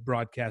as a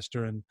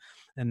broadcaster and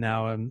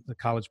now I'm a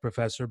college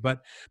professor,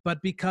 but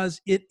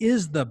because it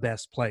is the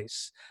best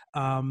place.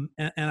 And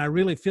I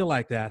really feel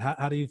like that.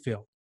 How do you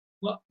feel?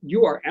 Well,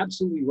 you are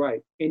absolutely right.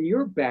 In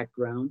your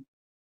background,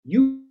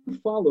 you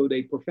followed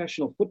a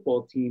professional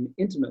football team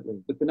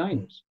intimately with the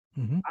Niners.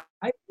 Mm-hmm.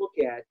 I look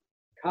at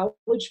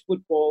college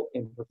football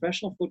and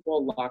professional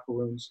football locker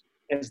rooms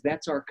as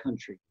that's our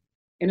country.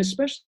 And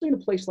especially in a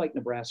place like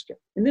Nebraska.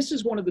 And this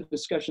is one of the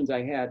discussions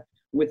I had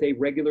with a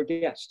regular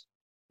guest.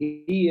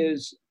 He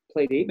is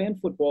played 8-man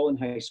football in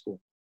high school.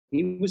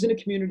 He was in a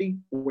community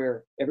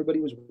where everybody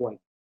was white.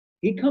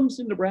 He comes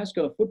to Nebraska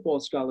on a football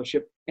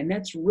scholarship, and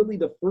that's really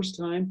the first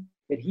time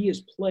that he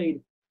has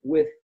played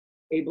with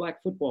a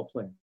black football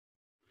player.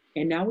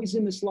 And now he's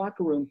in this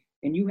locker room,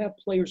 and you have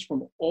players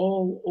from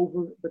all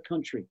over the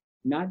country,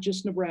 not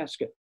just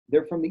Nebraska.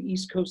 They're from the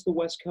East Coast, the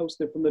West Coast,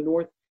 they're from the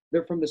North,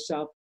 they're from the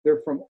South.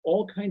 They're from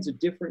all kinds of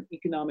different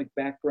economic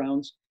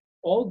backgrounds,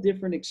 all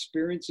different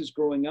experiences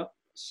growing up.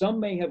 Some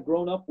may have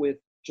grown up with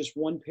just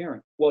one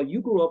parent, while you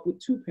grew up with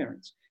two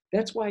parents.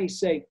 That's why I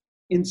say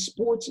in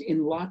sports,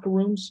 in locker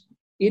rooms,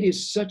 it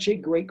is such a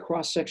great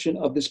cross-section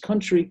of this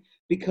country,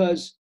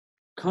 because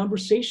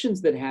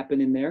conversations that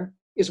happen in there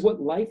is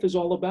what life is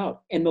all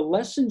about. And the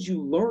lessons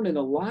you learn in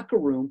a locker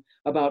room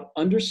about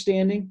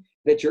understanding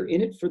that you're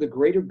in it for the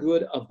greater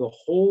good of the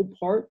whole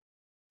part,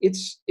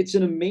 it's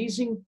an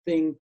amazing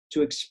thing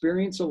to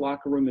experience a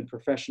locker room in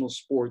professional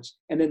sports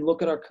and then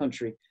look at our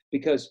country,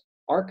 because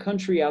our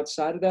country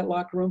outside of that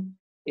locker room,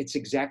 it's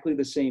exactly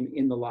the same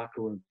in the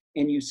locker room.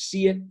 And you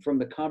see it from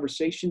the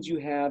conversations you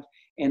have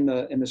and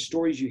the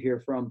stories you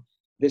hear from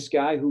this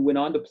guy who went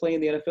on to play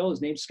in the NFL.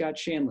 His name's Scott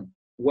Shanley.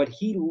 What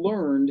he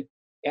learned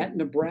at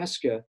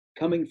Nebraska,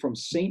 coming from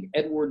St.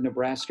 Edward,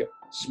 Nebraska,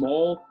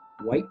 small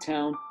white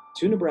town,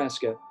 to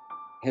Nebraska,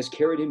 has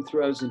carried him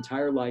throughout his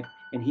entire life,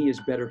 and he is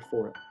better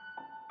for it.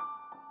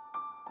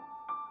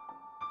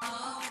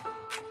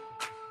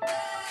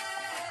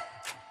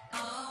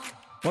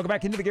 Welcome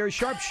back into the Gary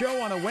Sharp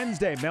Show on a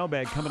Wednesday.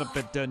 Mailbag coming up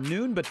at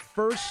noon, but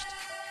first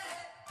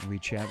we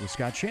chat with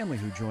Scott Shanley,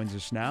 who joins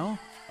us now.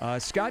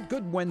 Scott,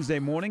 good Wednesday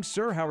morning,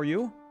 sir. How are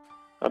you?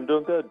 I'm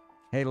doing good.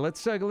 Hey,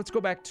 let's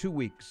go back 2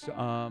 weeks.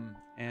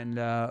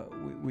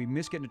 We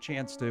missed getting a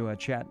chance to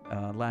chat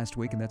last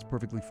week, and that's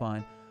perfectly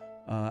fine.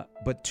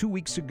 But 2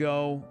 weeks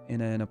ago,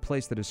 in a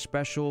place that is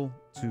special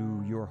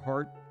to your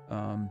heart,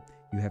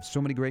 you have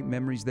so many great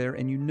memories there,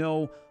 and you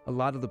know a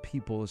lot of the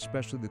people,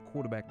 especially the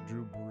quarterback,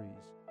 Drew Brees.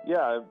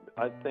 Yeah,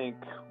 I think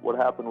what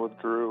happened with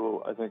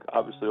Drew, I think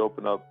obviously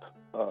opened up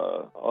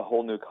a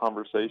whole new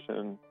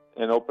conversation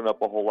and opened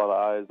up a whole lot of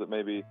eyes that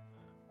maybe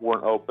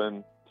weren't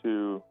open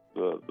to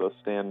the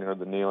standing or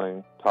the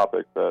kneeling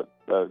topic that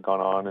had gone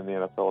on in the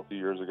NFL a few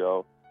years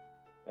ago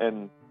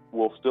and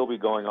will still be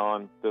going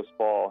on this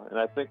fall. And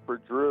I think for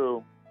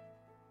Drew,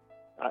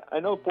 I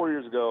know 4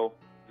 years ago,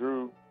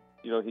 Drew,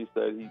 he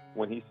said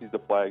when he sees the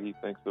flag, he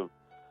thinks of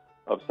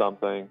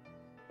something,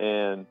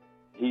 and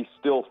he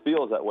still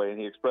feels that way, and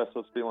he expressed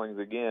those feelings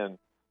again.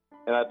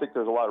 And I think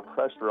there's a lot of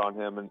pressure on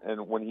him,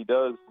 and when he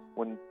does,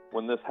 when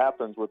this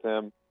happens with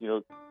him,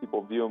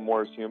 people view him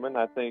more as human.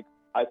 I think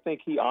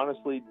he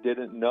honestly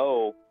didn't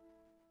know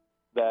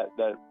that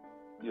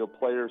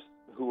players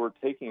who were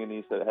taking a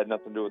knee that had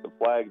nothing to do with the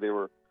flag,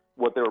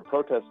 what they were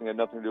protesting had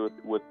nothing to do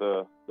with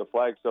the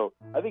flag. So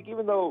I think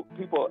even though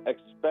people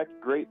expect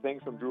great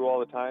things from Drew all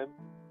the time,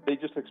 they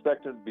just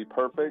expect him to be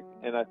perfect,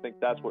 and I think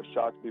that's what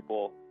shocked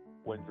people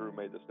when Drew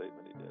made the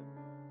statement he did.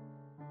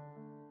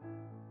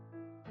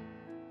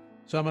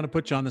 So I'm going to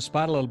put you on the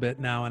spot a little bit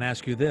now and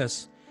ask you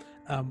this.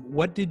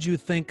 What did you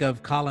think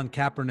of Colin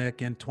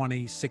Kaepernick in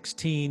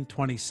 2016,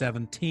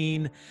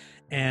 2017,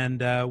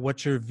 and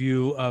what's your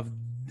view of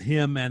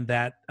him and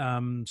that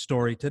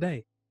story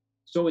today?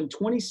 So in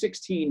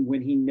 2016,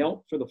 when he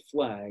knelt for the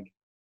flag,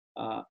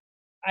 I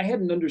had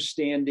an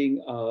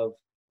understanding of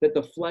that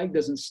the flag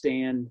doesn't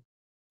stand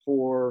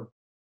for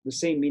the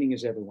same meaning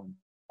as everyone.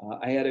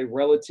 I had a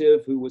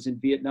relative who was in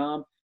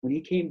Vietnam. When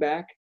he came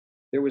back,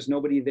 there was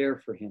nobody there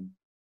for him.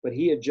 But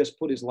he had just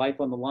put his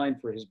life on the line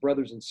for his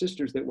brothers and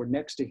sisters that were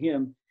next to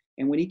him.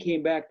 And when he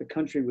came back, the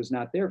country was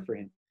not there for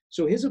him.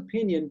 So his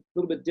opinion, a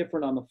little bit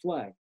different on the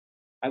flag.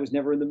 I was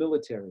never in the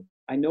military.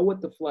 I know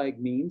what the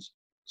flag means.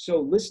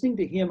 So listening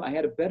to him, I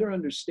had a better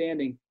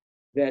understanding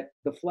that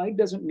the flag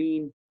doesn't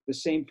mean the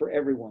same for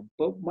everyone.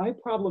 But my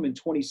problem in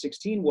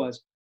 2016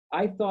 was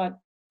I thought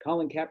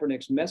Colin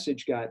Kaepernick's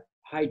message got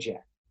hijacked,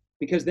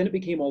 because then it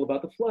became all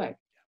about the flag.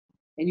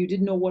 And you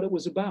didn't know what it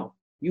was about.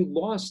 You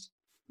lost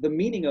the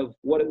meaning of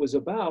what it was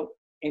about,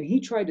 and he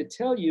tried to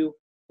tell you,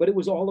 but it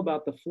was all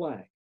about the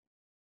flag.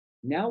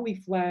 Now we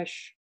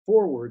flash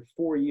forward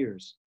 4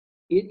 years.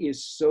 It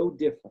is so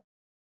different.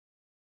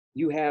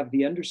 You have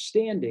the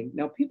understanding.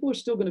 Now, people are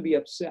still going to be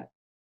upset,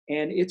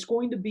 and it's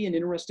going to be an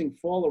interesting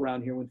fall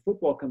around here when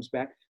football comes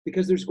back,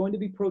 because there's going to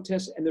be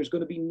protests and there's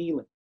going to be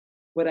kneeling.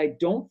 But I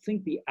don't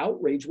think the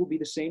outrage will be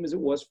the same as it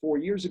was 4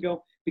 years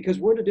ago, because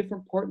we're at a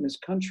different part in this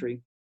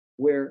country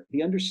where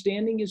the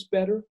understanding is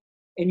better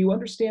and you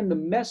understand the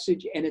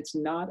message, and it's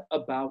not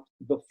about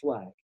the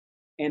flag.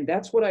 And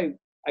that's what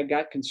I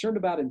got concerned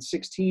about in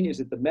 16, is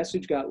that the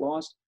message got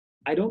lost.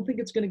 I don't think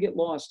it's going to get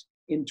lost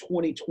in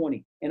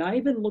 2020. And I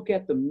even look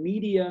at the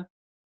media,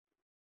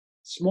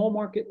 small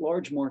market,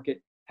 large market,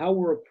 how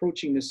we're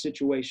approaching this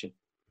situation.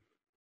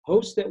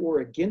 Hosts that were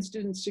against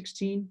it in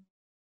 16,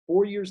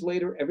 4 years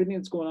later, everything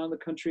that's going on in the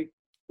country,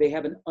 they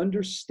have an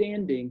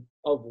understanding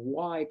of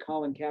why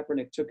Colin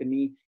Kaepernick took a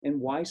knee and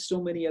why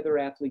so many other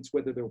athletes,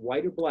 whether they're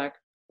white or black,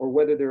 or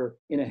whether they're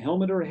in a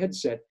helmet or a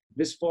headset,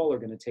 this fall are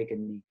going to take a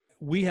knee.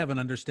 We have an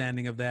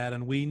understanding of that,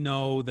 and we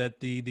know that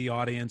the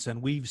audience,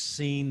 and we've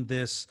seen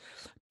this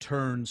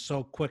turn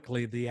so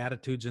quickly, the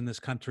attitudes in this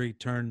country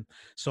turn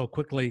so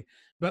quickly.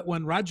 But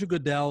when Roger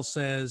Goodell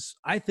says,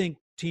 I think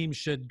teams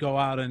should go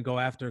out and go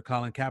after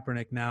Colin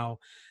Kaepernick now,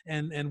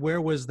 and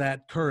where was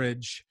that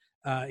courage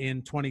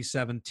in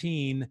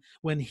 2017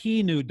 when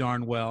he knew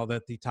darn well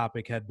that the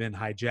topic had been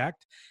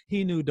hijacked?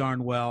 He knew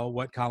darn well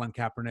what Colin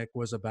Kaepernick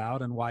was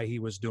about and why he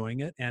was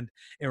doing it, and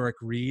Eric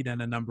Reed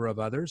and a number of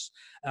others.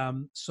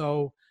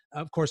 So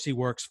of course he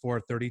works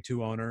for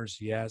 32 owners,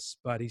 yes,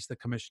 but he's the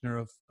commissioner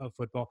of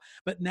football.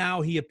 But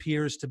now he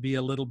appears to be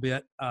a little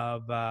bit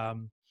of a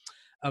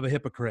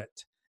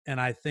hypocrite. And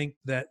I think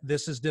that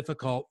this is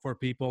difficult for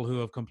people who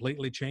have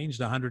completely changed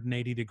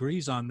 180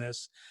 degrees on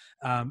this,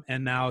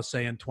 and now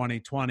say in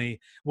 2020,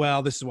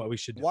 well, this is what we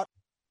should do. What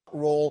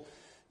role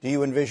do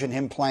you envision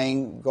him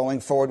playing going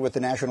forward with the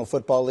National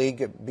Football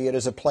League, be it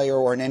as a player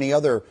or in any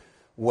other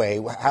way?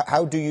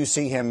 How do you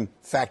see him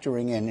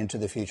factoring into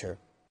the future?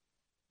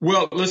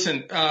 Well,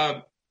 listen,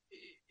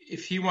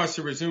 if he wants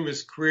to resume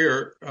his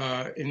career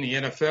in the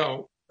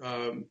NFL,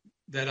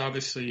 that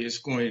obviously is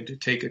going to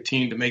take a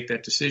team to make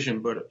that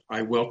decision. But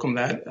I welcome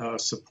that,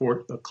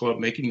 support a club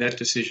making that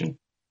decision,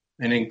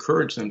 and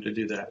encourage them to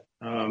do that.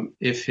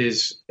 If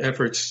his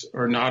efforts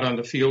are not on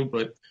the field,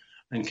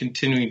 and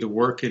continuing to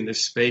work in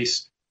this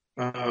space,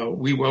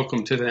 we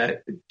welcome to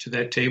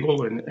that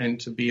table and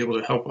to be able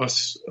to help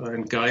us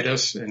and guide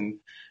us and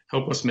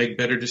help us make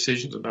better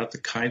decisions about the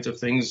kinds of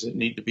things that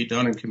need to be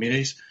done in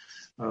communities.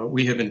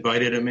 We have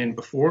invited him in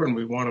before, and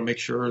we want to make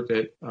sure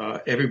that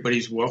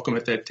everybody's welcome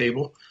at that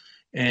table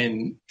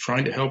and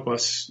trying to help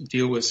us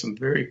deal with some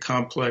very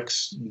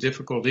complex,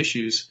 difficult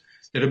issues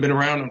that have been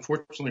around,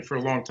 unfortunately, for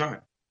a long time.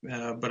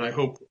 But I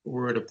hope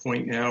we're at a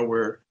point now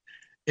where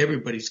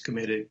everybody's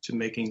committed to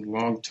making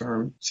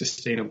long-term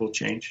sustainable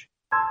change.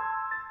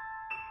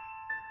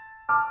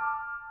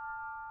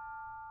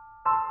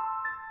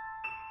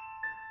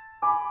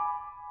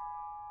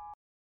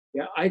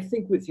 Yeah, I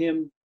think with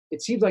him,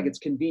 it seems like it's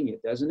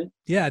convenient, doesn't it?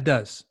 Yeah, it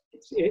does.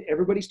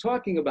 Everybody's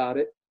talking about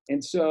it,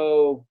 and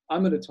so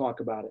I'm going to talk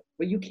about it.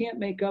 But you can't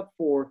make up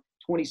for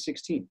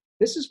 2016.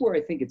 This is where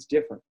I think it's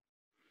different.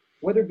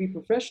 Whether it be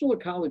professional or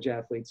college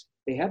athletes,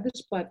 they have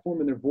this platform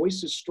and their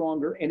voice is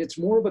stronger, and it's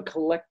more of a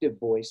collective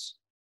voice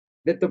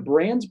that the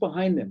brands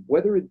behind them,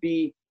 whether it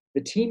be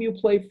the team you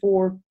play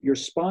for, your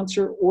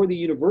sponsor, or the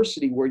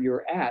university where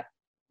you're at,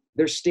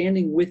 they're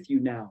standing with you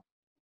now.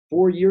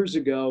 4 years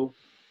ago,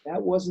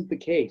 that wasn't the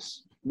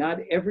case. Not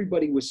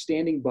everybody was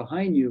standing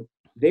behind you.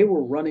 They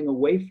were running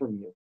away from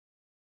you.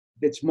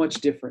 It's much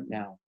different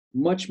now,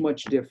 much,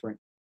 much different.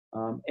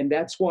 And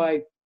that's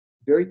why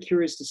very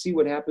curious to see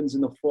what happens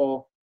in the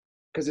fall,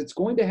 because it's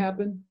going to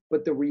happen,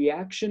 but the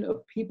reaction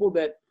of people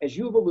that, as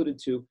you have alluded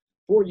to,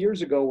 4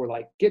 years ago were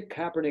like, get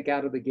Kaepernick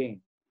out of the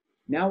game.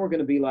 Now we're going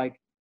to be like,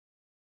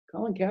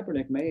 Colin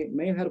Kaepernick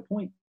may have had a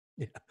point.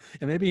 Yeah,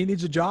 and maybe he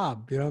needs a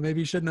job. Maybe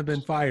he shouldn't have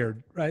been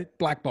fired, right?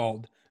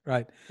 Blackballed,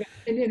 right?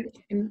 And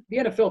the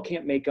NFL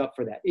can't make up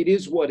for that. It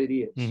is what it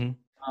is.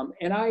 Mm-hmm.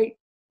 And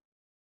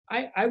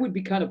I would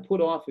be kind of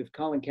put off if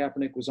Colin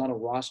Kaepernick was on a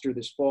roster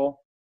this fall.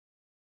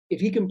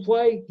 If he can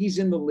play, he's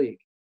in the league.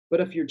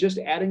 But if you're just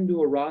adding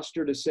to a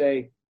roster to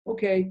say,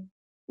 okay,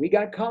 we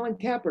got Colin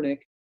Kaepernick,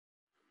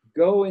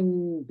 go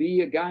and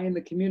be a guy in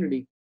the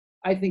community,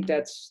 I think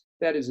that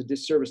is a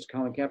disservice to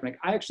Colin Kaepernick.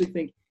 I actually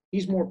think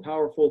he's more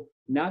powerful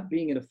not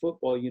being in a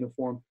football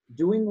uniform,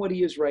 doing what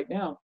he is right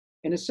now.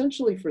 And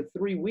essentially for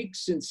 3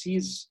 weeks since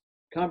his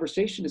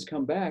conversation has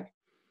come back,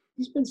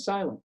 he's been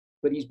silent,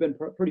 but he's been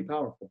pretty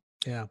powerful.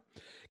 Yeah.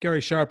 Gary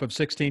Sharp of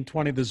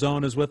 1620 The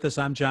Zone is with us.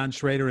 I'm John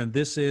Schrader, and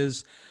this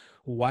is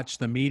Watch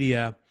the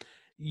Media.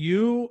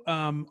 You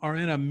are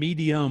in a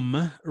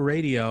medium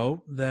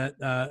radio that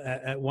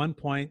at one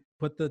point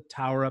put the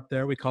tower up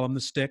there. We call them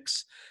the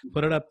sticks.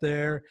 Put it up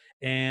there,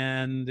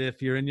 and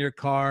if you're in your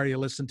car, you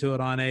listen to it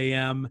on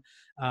AM.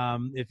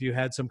 If you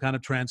had some kind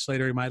of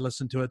translator, you might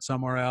listen to it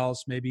somewhere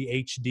else.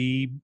 Maybe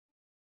HD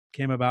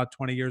came about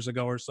 20 years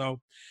ago or so.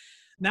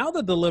 Now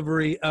the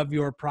delivery of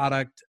your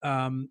product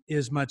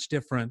is much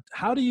different.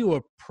 How do you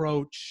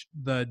approach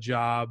the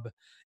job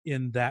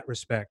in that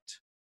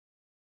respect?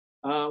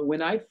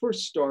 When I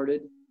first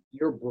started,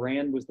 your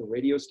brand was the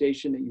radio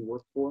station that you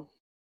worked for.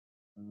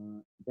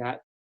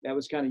 That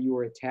was kind of, you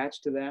were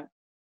attached to that.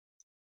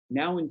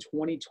 Now in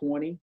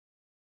 2020,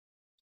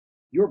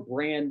 your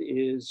brand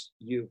is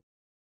you.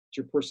 It's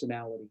your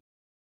personality.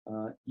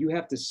 You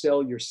have to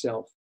sell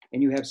yourself,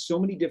 and you have so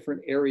many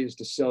different areas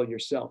to sell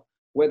yourself,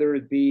 whether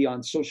it be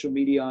on social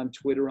media, on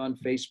Twitter, on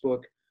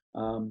Facebook,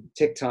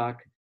 TikTok.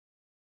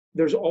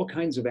 There's all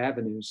kinds of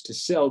avenues to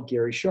sell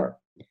Gary Sharp.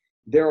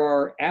 There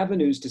are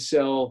avenues to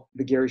sell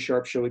the Gary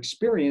Sharp Show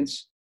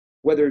experience,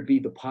 whether it be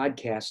the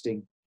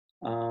podcasting,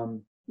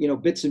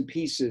 bits and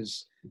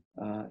pieces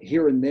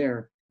here and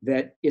there,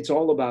 that it's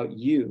all about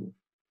you.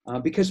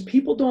 Because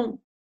people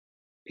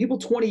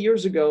 20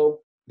 years ago,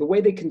 the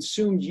way they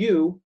consumed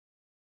you,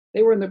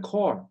 they were in their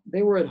car,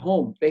 they were at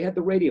home, they had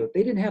the radio,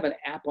 they didn't have an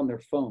app on their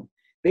phone.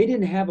 They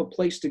didn't have a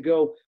place to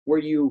go where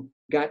you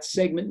got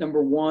segment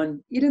number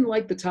 1. You didn't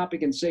like the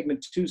topic in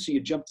segment 2, so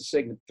you jumped to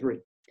segment 3.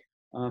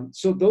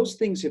 So those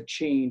things have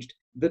changed.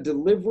 The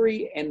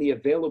delivery and the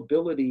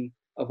availability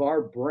of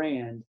our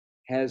brand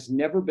has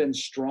never been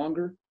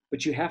stronger,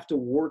 but you have to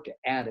work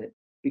at it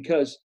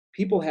because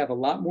people have a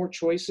lot more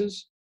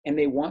choices and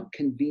they want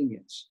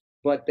convenience,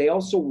 but they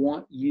also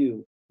want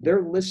you.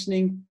 They're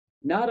listening,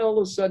 not all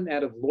of a sudden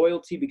out of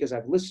loyalty because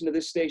I've listened to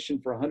this station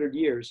for 100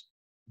 years.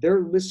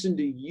 They're listening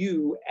to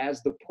you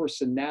as the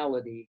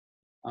personality.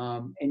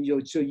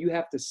 So you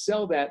have to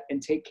sell that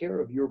and take care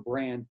of your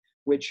brand,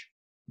 which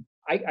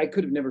I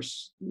could have never,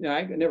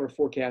 I never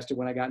forecasted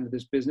when I got into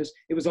this business.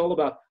 It was all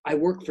about, I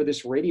work for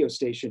this radio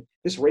station.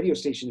 This radio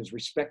station is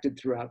respected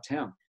throughout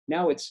town.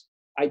 Now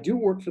I do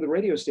work for the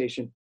radio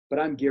station, but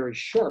I'm Gary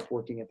Sharp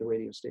working at the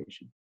radio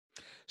station.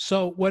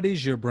 So what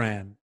is your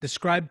brand?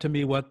 Describe to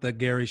me what the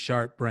Gary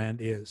Sharp brand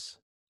is.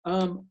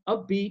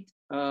 Upbeat,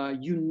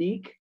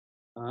 unique.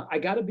 I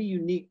got to be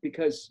unique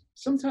because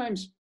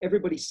sometimes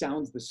everybody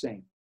sounds the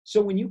same.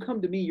 So when you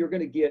come to me, you're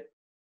going to get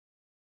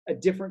a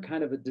different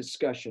kind of a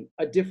discussion,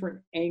 a different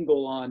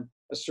angle on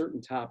a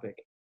certain topic.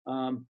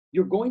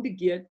 You're going to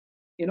get,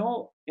 in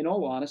all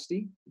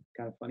honesty,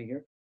 kind of funny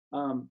here,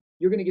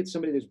 you're going to get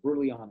somebody that's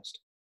brutally honest,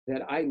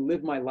 that I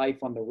live my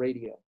life on the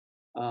radio.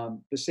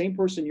 The same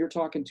person you're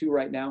talking to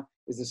right now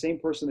is the same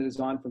person that is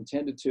on from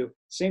 10 to 2,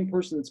 same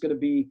person that's going to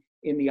be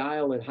in the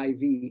aisle at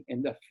Hy-Vee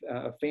and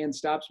a fan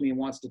stops me and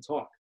wants to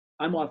talk.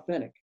 I'm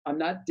authentic. I'm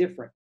not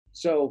different.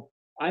 So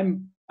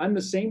I'm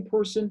the same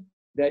person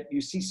that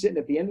you see sitting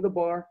at the end of the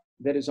bar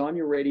that is on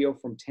your radio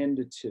from 10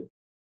 to 2.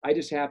 I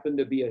just happen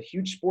to be a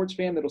huge sports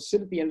fan that'll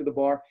sit at the end of the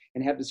bar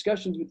and have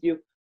discussions with you.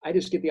 I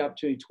just get the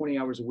opportunity 20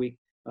 hours a week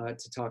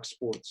to talk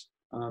sports.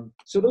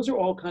 So those are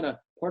all kind of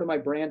part of my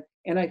brand.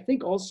 And I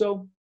think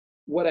also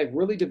what I've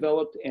really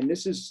developed, and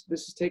this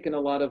is taken a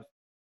lot of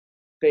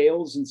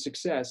fails and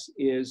success,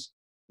 is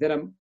that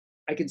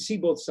I can see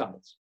both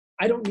sides.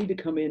 I don't need to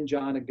come in,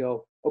 John, and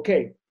go,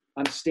 okay,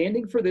 I'm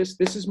standing for this.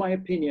 This is my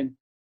opinion.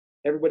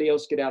 Everybody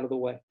else get out of the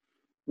way.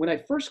 When I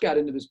first got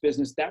into this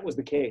business, that was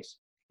the case.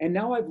 And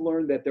now I've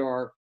learned that there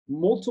are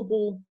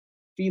multiple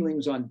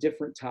feelings on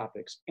different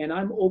topics, and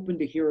I'm open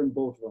to hearing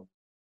both of them.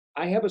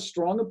 I have a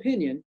strong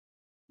opinion,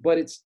 but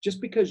it's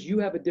just because you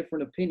have a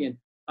different opinion,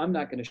 I'm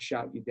not going to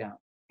shout you down.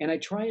 And I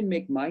try and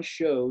make my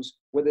shows,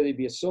 whether they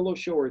be a solo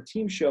show or a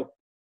team show,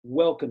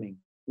 welcoming,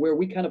 where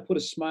we kind of put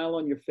a smile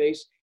on your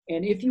face.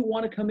 And if you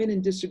want to come in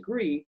and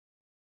disagree,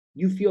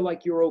 you feel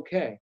like you're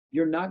okay.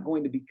 You're not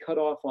going to be cut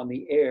off on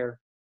the air.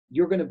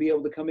 You're going to be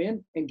able to come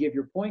in and give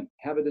your point,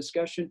 have a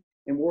discussion,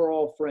 and we're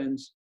all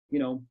friends,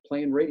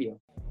 playing radio.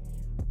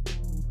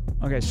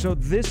 Okay, so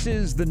this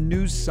is the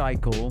news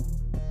cycle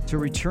to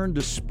return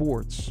to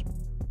sports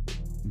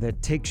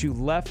that takes you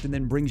left and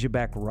then brings you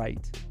back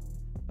right.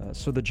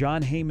 So the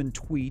Jon Heyman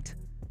tweet,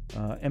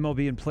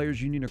 MLB and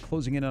Players Union are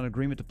closing in on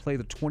agreement to play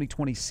the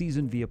 2020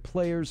 season via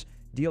players.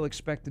 Deal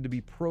expected to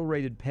be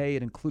prorated pay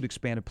and include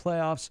expanded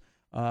playoffs.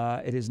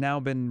 It has now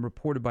been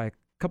reported by a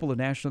couple of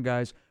national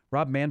guys,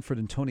 Rob Manfred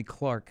and Tony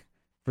Clark,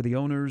 for the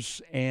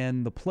owners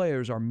and the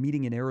players are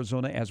meeting in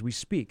Arizona as we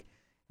speak.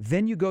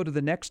 Then you go to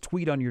the next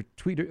tweet on your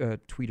Twitter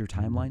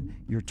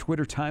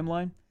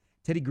timeline.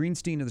 Teddy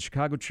Greenstein of the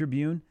Chicago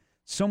Tribune.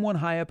 Someone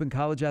high up in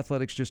college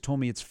athletics just told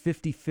me it's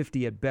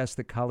 50-50 at best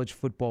that college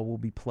football will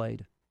be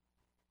played.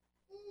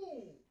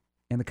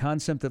 And the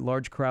concept that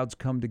large crowds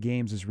come to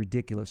games is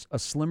ridiculous. A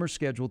slimmer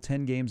schedule,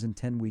 10 games in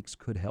 10 weeks,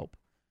 could help.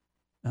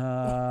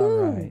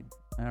 All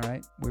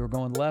right. We were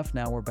going left.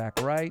 Now we're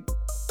back right.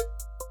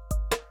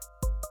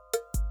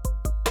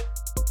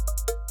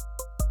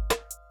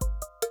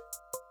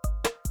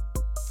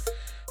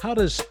 How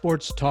does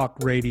sports talk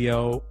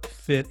radio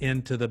fit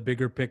into the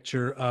bigger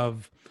picture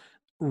of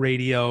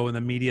radio and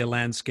the media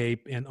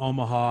landscape in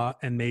Omaha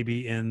and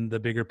maybe in the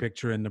bigger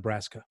picture in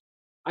Nebraska?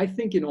 I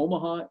think in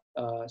Omaha,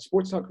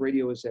 sports talk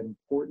radio is an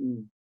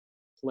important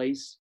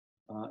place.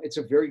 It's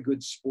a very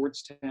good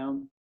sports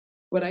town.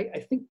 But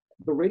I think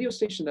the radio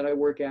station that I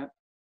work at,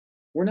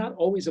 we're not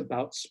always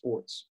about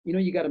sports.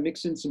 You got to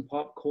mix in some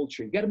pop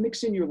culture. You got to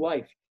mix in your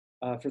life.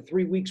 For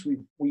 3 weeks,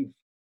 we've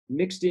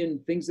mixed in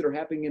things that are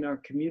happening in our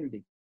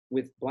community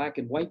with Black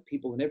and white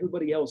people and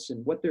everybody else,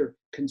 and what their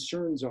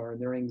concerns are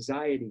and their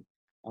anxiety.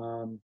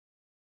 And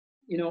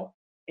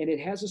it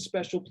has a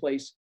special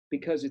place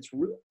because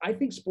I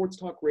think sports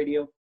talk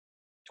radio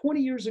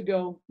 20 years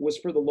ago was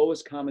for the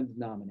lowest common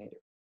denominator.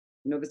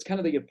 That's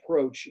kind of the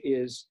approach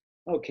is,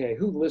 okay,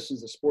 who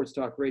listens to sports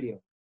talk radio?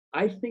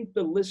 I think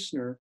the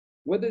listener,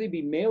 whether they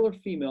be male or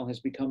female, has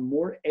become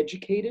more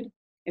educated.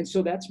 And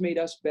so that's made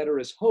us better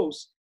as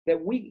hosts, that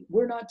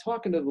we're not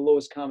talking to the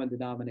lowest common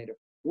denominator.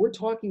 We're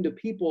talking to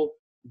people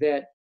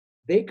that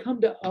they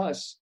come to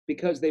us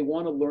because they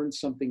want to learn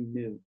something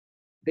new.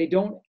 They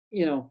don't,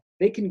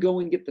 they can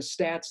go and get the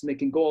stats and they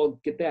can go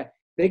get that.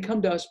 They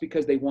come to us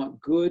because they want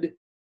good,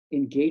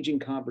 engaging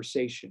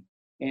conversation.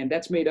 And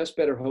that's made us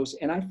better hosts.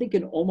 And I think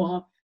in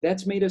Omaha,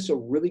 that's made us a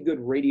really good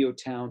radio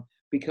town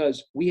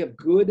because we have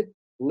good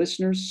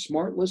listeners,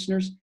 smart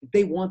listeners.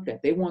 They want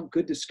that. They want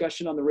good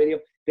discussion on the radio.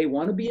 They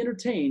want to be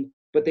entertained,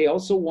 but they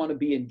also want to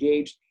be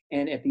engaged.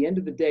 And at the end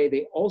of the day,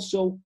 they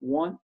also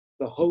want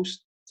the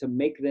host to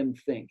make them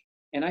think.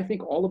 And I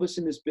think all of us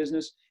in this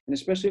business, and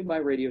especially at my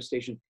radio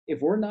station, if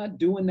we're not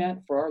doing that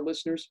for our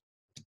listeners,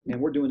 man,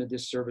 we're doing a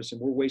disservice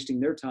and we're wasting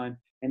their time,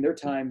 and their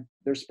time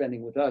they're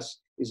spending with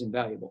us is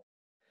invaluable.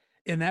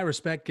 In that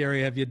respect,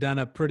 Gary, have you done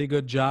a pretty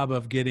good job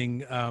of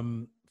getting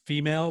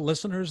female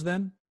listeners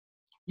then?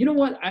 You know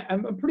what?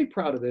 I'm pretty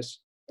proud of this.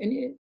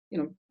 And,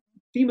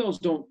 females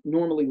don't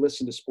normally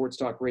listen to sports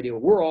talk radio.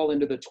 We're all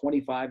into the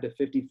 25 to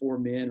 54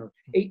 men or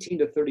 18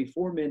 to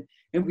 34 men,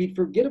 and we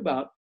forget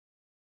about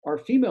our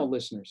female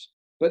listeners.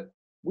 But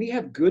we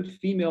have good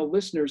female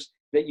listeners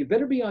that you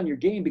better be on your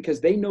game because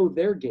they know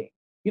their game.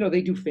 You know,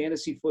 they do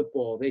fantasy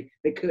football. They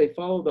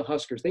follow the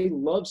Huskers. They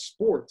love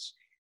sports.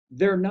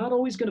 They're not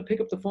always going to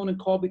pick up the phone and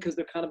call because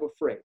they're kind of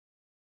afraid.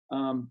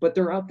 But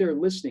they're out there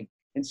listening.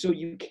 And so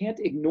you can't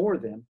ignore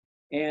them.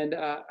 And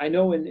I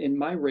know in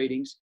my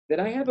ratings that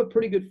I have a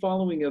pretty good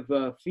following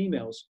of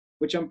females,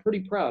 which I'm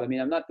pretty proud. I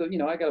mean, I'm not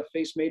I got a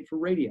face made for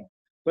radio.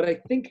 But I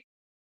think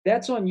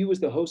that's on you as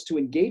the host to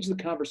engage the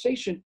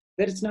conversation,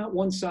 that it's not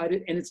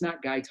one-sided and it's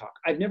not guy talk.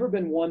 I've never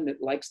been one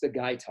that likes the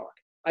guy talk.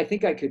 I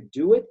think I could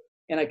do it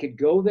and I could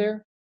go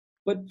there.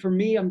 But for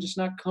me, I'm just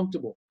not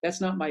comfortable. That's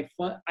not my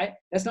fun.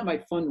 That's not my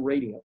fun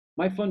radio.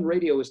 My fun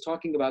radio is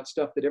talking about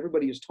stuff that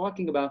everybody is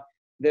talking about,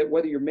 that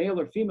whether you're male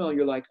or female,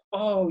 you're like,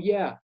 oh,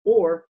 yeah.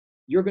 Or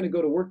you're going to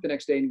go to work the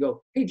next day and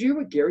go, hey, did you hear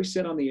what Gary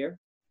said on the air?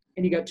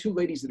 And you got two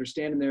ladies that are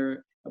standing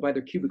there by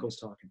their cubicles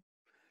talking.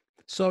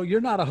 So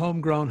you're not a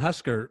homegrown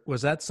Husker.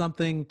 Was that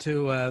something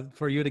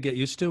for you to get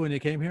used to when you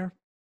came here?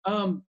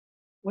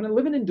 When I'm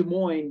living in Des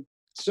Moines,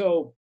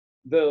 so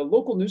the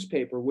local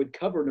newspaper would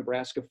cover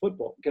Nebraska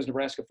football because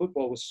Nebraska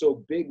football was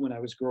so big when I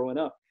was growing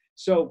up.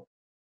 So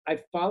I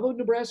followed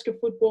Nebraska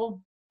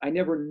football. I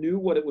never knew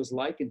what it was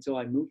like until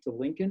I moved to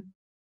Lincoln.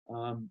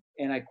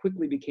 And I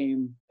quickly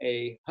became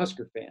a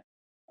Husker fan.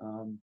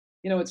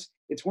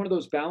 It's one of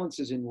those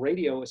balances in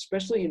radio,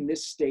 especially in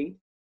this state.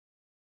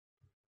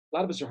 A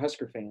lot of us are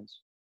Husker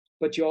fans,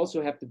 but you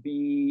also have to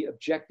be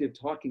objective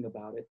talking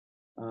about it.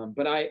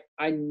 But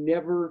I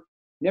never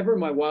in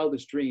my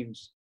wildest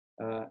dreams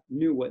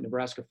knew what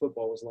Nebraska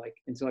football was like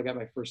until I got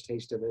my first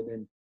taste of it.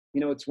 And,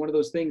 it's one of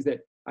those things that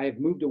I have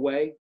moved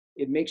away.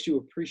 It makes you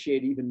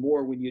appreciate even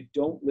more when you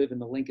don't live in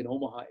the Lincoln,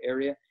 Omaha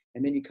area,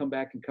 and then you come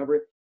back and cover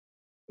it.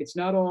 It's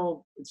not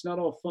all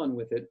fun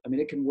with it. I mean,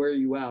 it can wear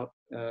you out,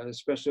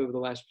 especially over the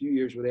last few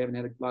years where they haven't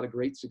had a lot of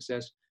great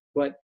success.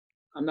 But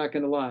I'm not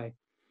going to lie.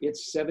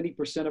 It's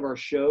 70% of our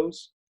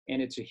shows,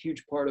 and it's a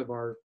huge part of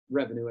our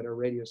revenue at our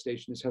radio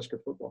station is Husker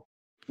football.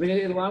 I mean,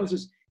 it allows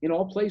us in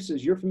all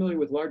places. You're familiar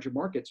with larger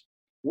markets.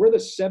 We're the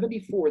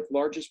 74th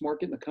largest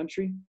market in the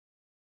country.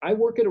 I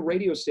work at a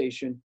radio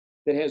station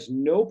that has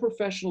no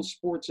professional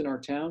sports in our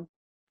town.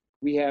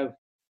 We have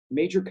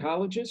major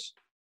colleges.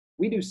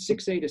 We do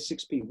 6A to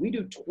 6P. We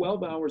do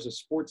 12 hours of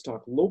sports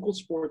talk, local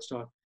sports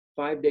talk,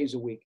 5 days a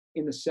week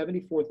in the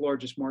 74th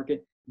largest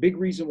market. Big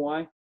reason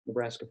why,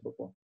 Nebraska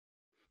football.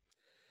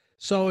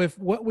 So if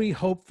what we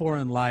hope for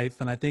in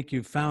life, and I think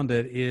you've found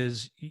it,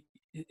 is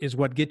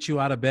what gets you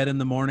out of bed in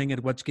the morning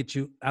and what gets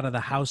you out of the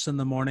house in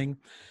the morning,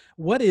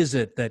 what is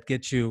it that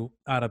gets you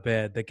out of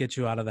bed, that gets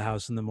you out of the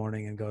house in the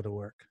morning and go to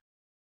work?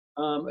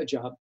 A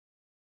job.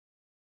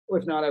 Or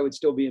if not, I would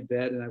still be in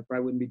bed and I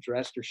probably wouldn't be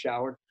dressed or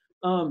showered.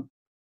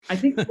 I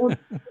think the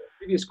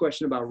previous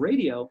question about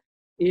radio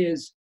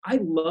is I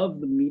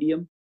love the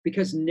medium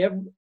because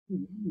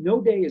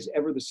no day is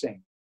ever the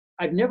same.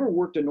 I've never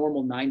worked a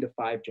normal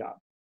 9-to-5 job.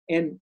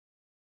 And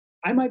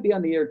I might be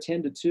on the air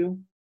 10 to 2,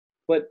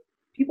 but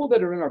people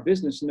that are in our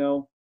business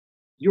know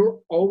you're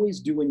always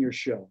doing your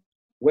show.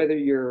 Whether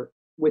you're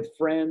with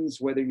friends,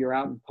 whether you're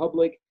out in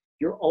public,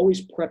 you're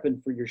always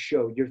prepping for your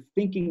show. You're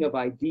thinking of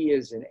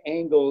ideas and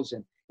angles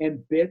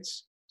and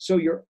bits. So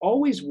you're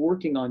always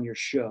working on your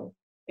show.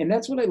 And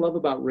that's what I love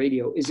about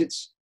radio is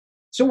it's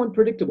so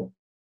unpredictable.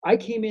 I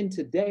came in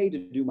today to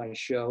do my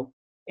show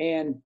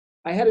and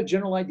I had a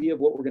general idea of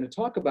what we're going to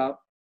talk about.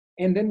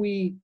 And then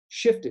we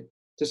shifted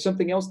to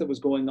something else that was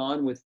going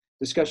on with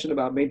discussion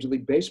about Major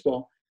League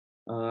Baseball,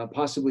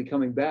 possibly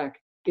coming back.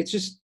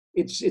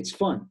 It's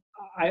fun.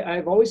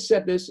 I've always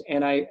said this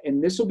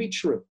and this will be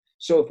true.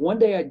 So if one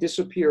day I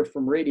disappear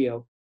from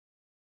radio,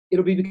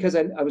 it'll be because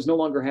I was no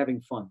longer having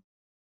fun.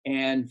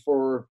 And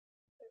for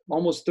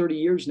almost 30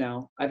 years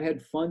now, I've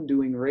had fun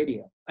doing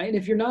radio. And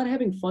if you're not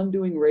having fun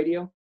doing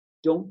radio,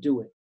 don't do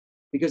it.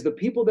 Because the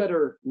people that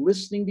are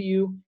listening to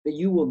you that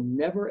you will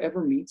never,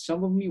 ever meet,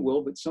 some of them you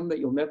will, but some that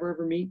you'll never,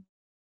 ever meet,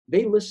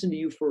 they listen to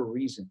you for a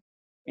reason.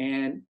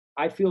 And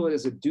I feel it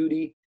as a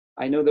duty.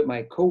 I know that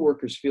my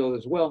coworkers feel it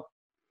as well,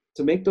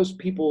 to make those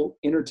people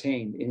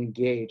entertained and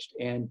engaged.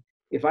 And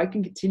if I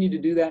can continue to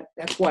do that,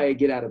 that's why I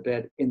get out of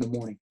bed in the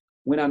morning.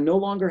 When I'm no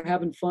longer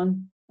having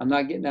fun, I'm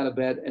not getting out of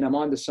bed and I'm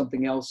on to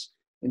something else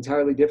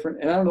entirely different.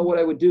 And I don't know what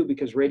I would do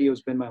because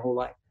radio's been my whole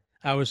life.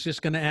 I was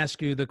just going to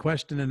ask you the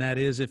question, and that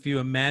is, if you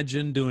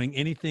imagine doing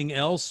anything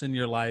else in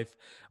your life,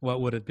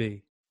 what would it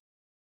be?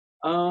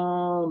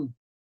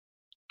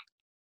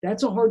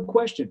 That's a hard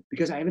question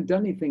because I haven't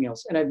done anything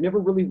else and I've never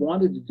really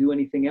wanted to do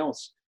anything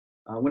else.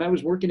 When I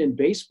was working in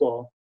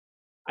baseball,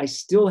 I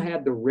still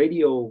had the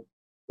radio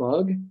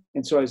bug.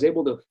 And so I was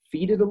able to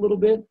feed it a little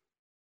bit.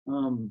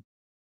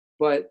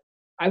 But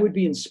I would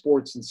be in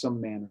sports in some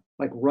manner,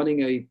 like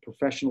running a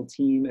professional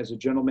team as a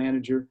general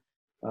manager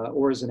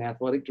or as an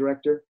athletic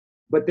director.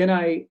 But then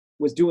I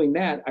was doing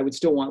that. I would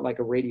still want like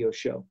a radio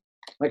show.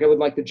 Like I would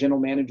like the general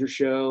manager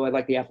show. I'd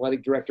like the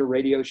athletic director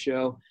radio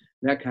show.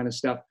 that kind of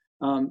stuff.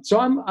 So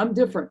I'm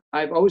different.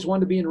 I've always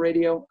wanted to be in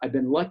radio. I've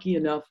been lucky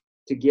enough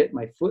to get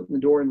my foot in the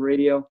door in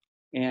radio,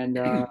 and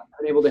been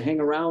able to hang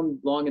around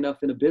long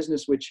enough in a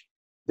business which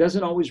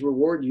doesn't always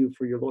reward you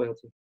for your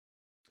loyalty.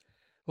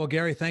 Well,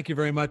 Gary, thank you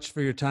very much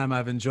for your time.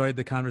 I've enjoyed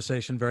the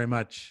conversation very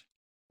much.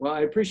 Well,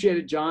 I appreciate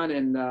it, John,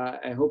 and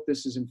I hope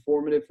this is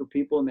informative for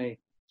people and they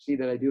see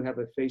that I do have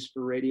a face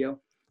for radio.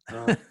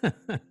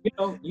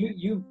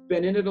 You've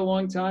been in it a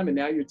long time, and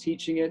now you're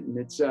teaching it, and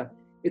it's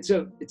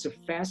a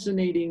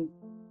fascinating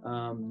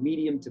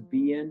medium to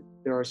be in.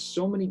 There are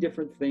so many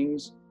different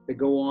things that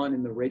go on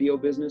in the radio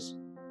business,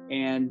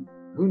 and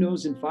who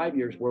knows in 5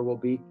 years where we'll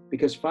be,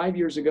 because 5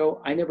 years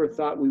ago, I never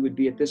thought we would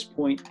be at this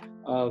point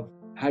of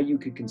how you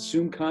could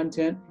consume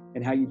content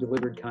and how you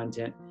delivered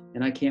content.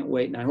 And I can't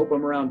wait. And I hope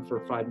I'm around for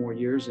 5 more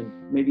years and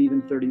maybe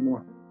even 30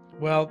 more.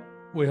 Well,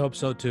 we hope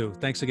so too.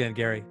 Thanks again,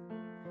 Gary.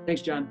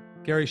 Thanks, John.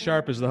 Gary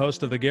Sharp is the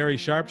host of The Gary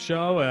Sharp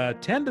Show,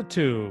 10 to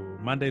 2,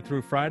 Monday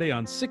through Friday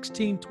on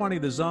 1620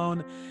 The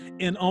Zone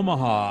in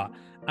Omaha.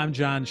 I'm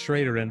John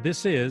Schrader, and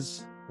this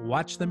is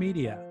Watch the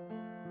Media.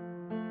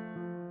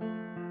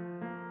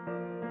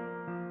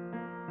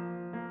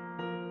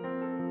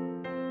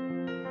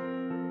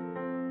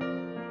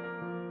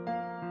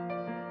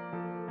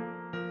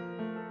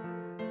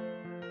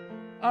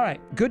 All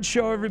right, good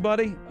show,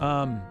 everybody.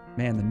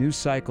 Man, the news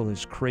cycle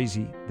is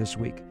crazy this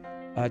week.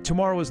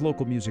 Tomorrow is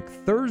local music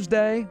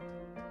Thursday.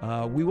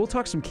 We will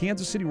talk some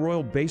Kansas City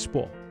Royal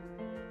baseball.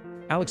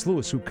 Alex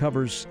Lewis, who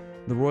covers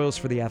the Royals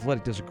for The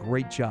Athletic, does a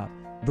great job.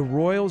 The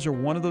Royals are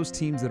one of those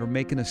teams that are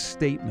making a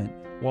statement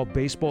while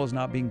baseball is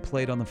not being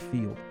played on the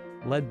field,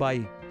 led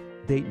by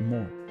Dayton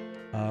Moore.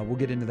 We'll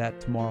get into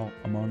that tomorrow,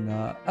 among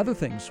other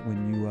things,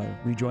 when you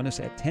rejoin us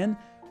at 10.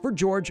 For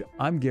George,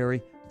 I'm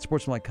Gary.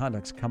 Sportsmanlike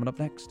Conduct's coming up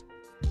next.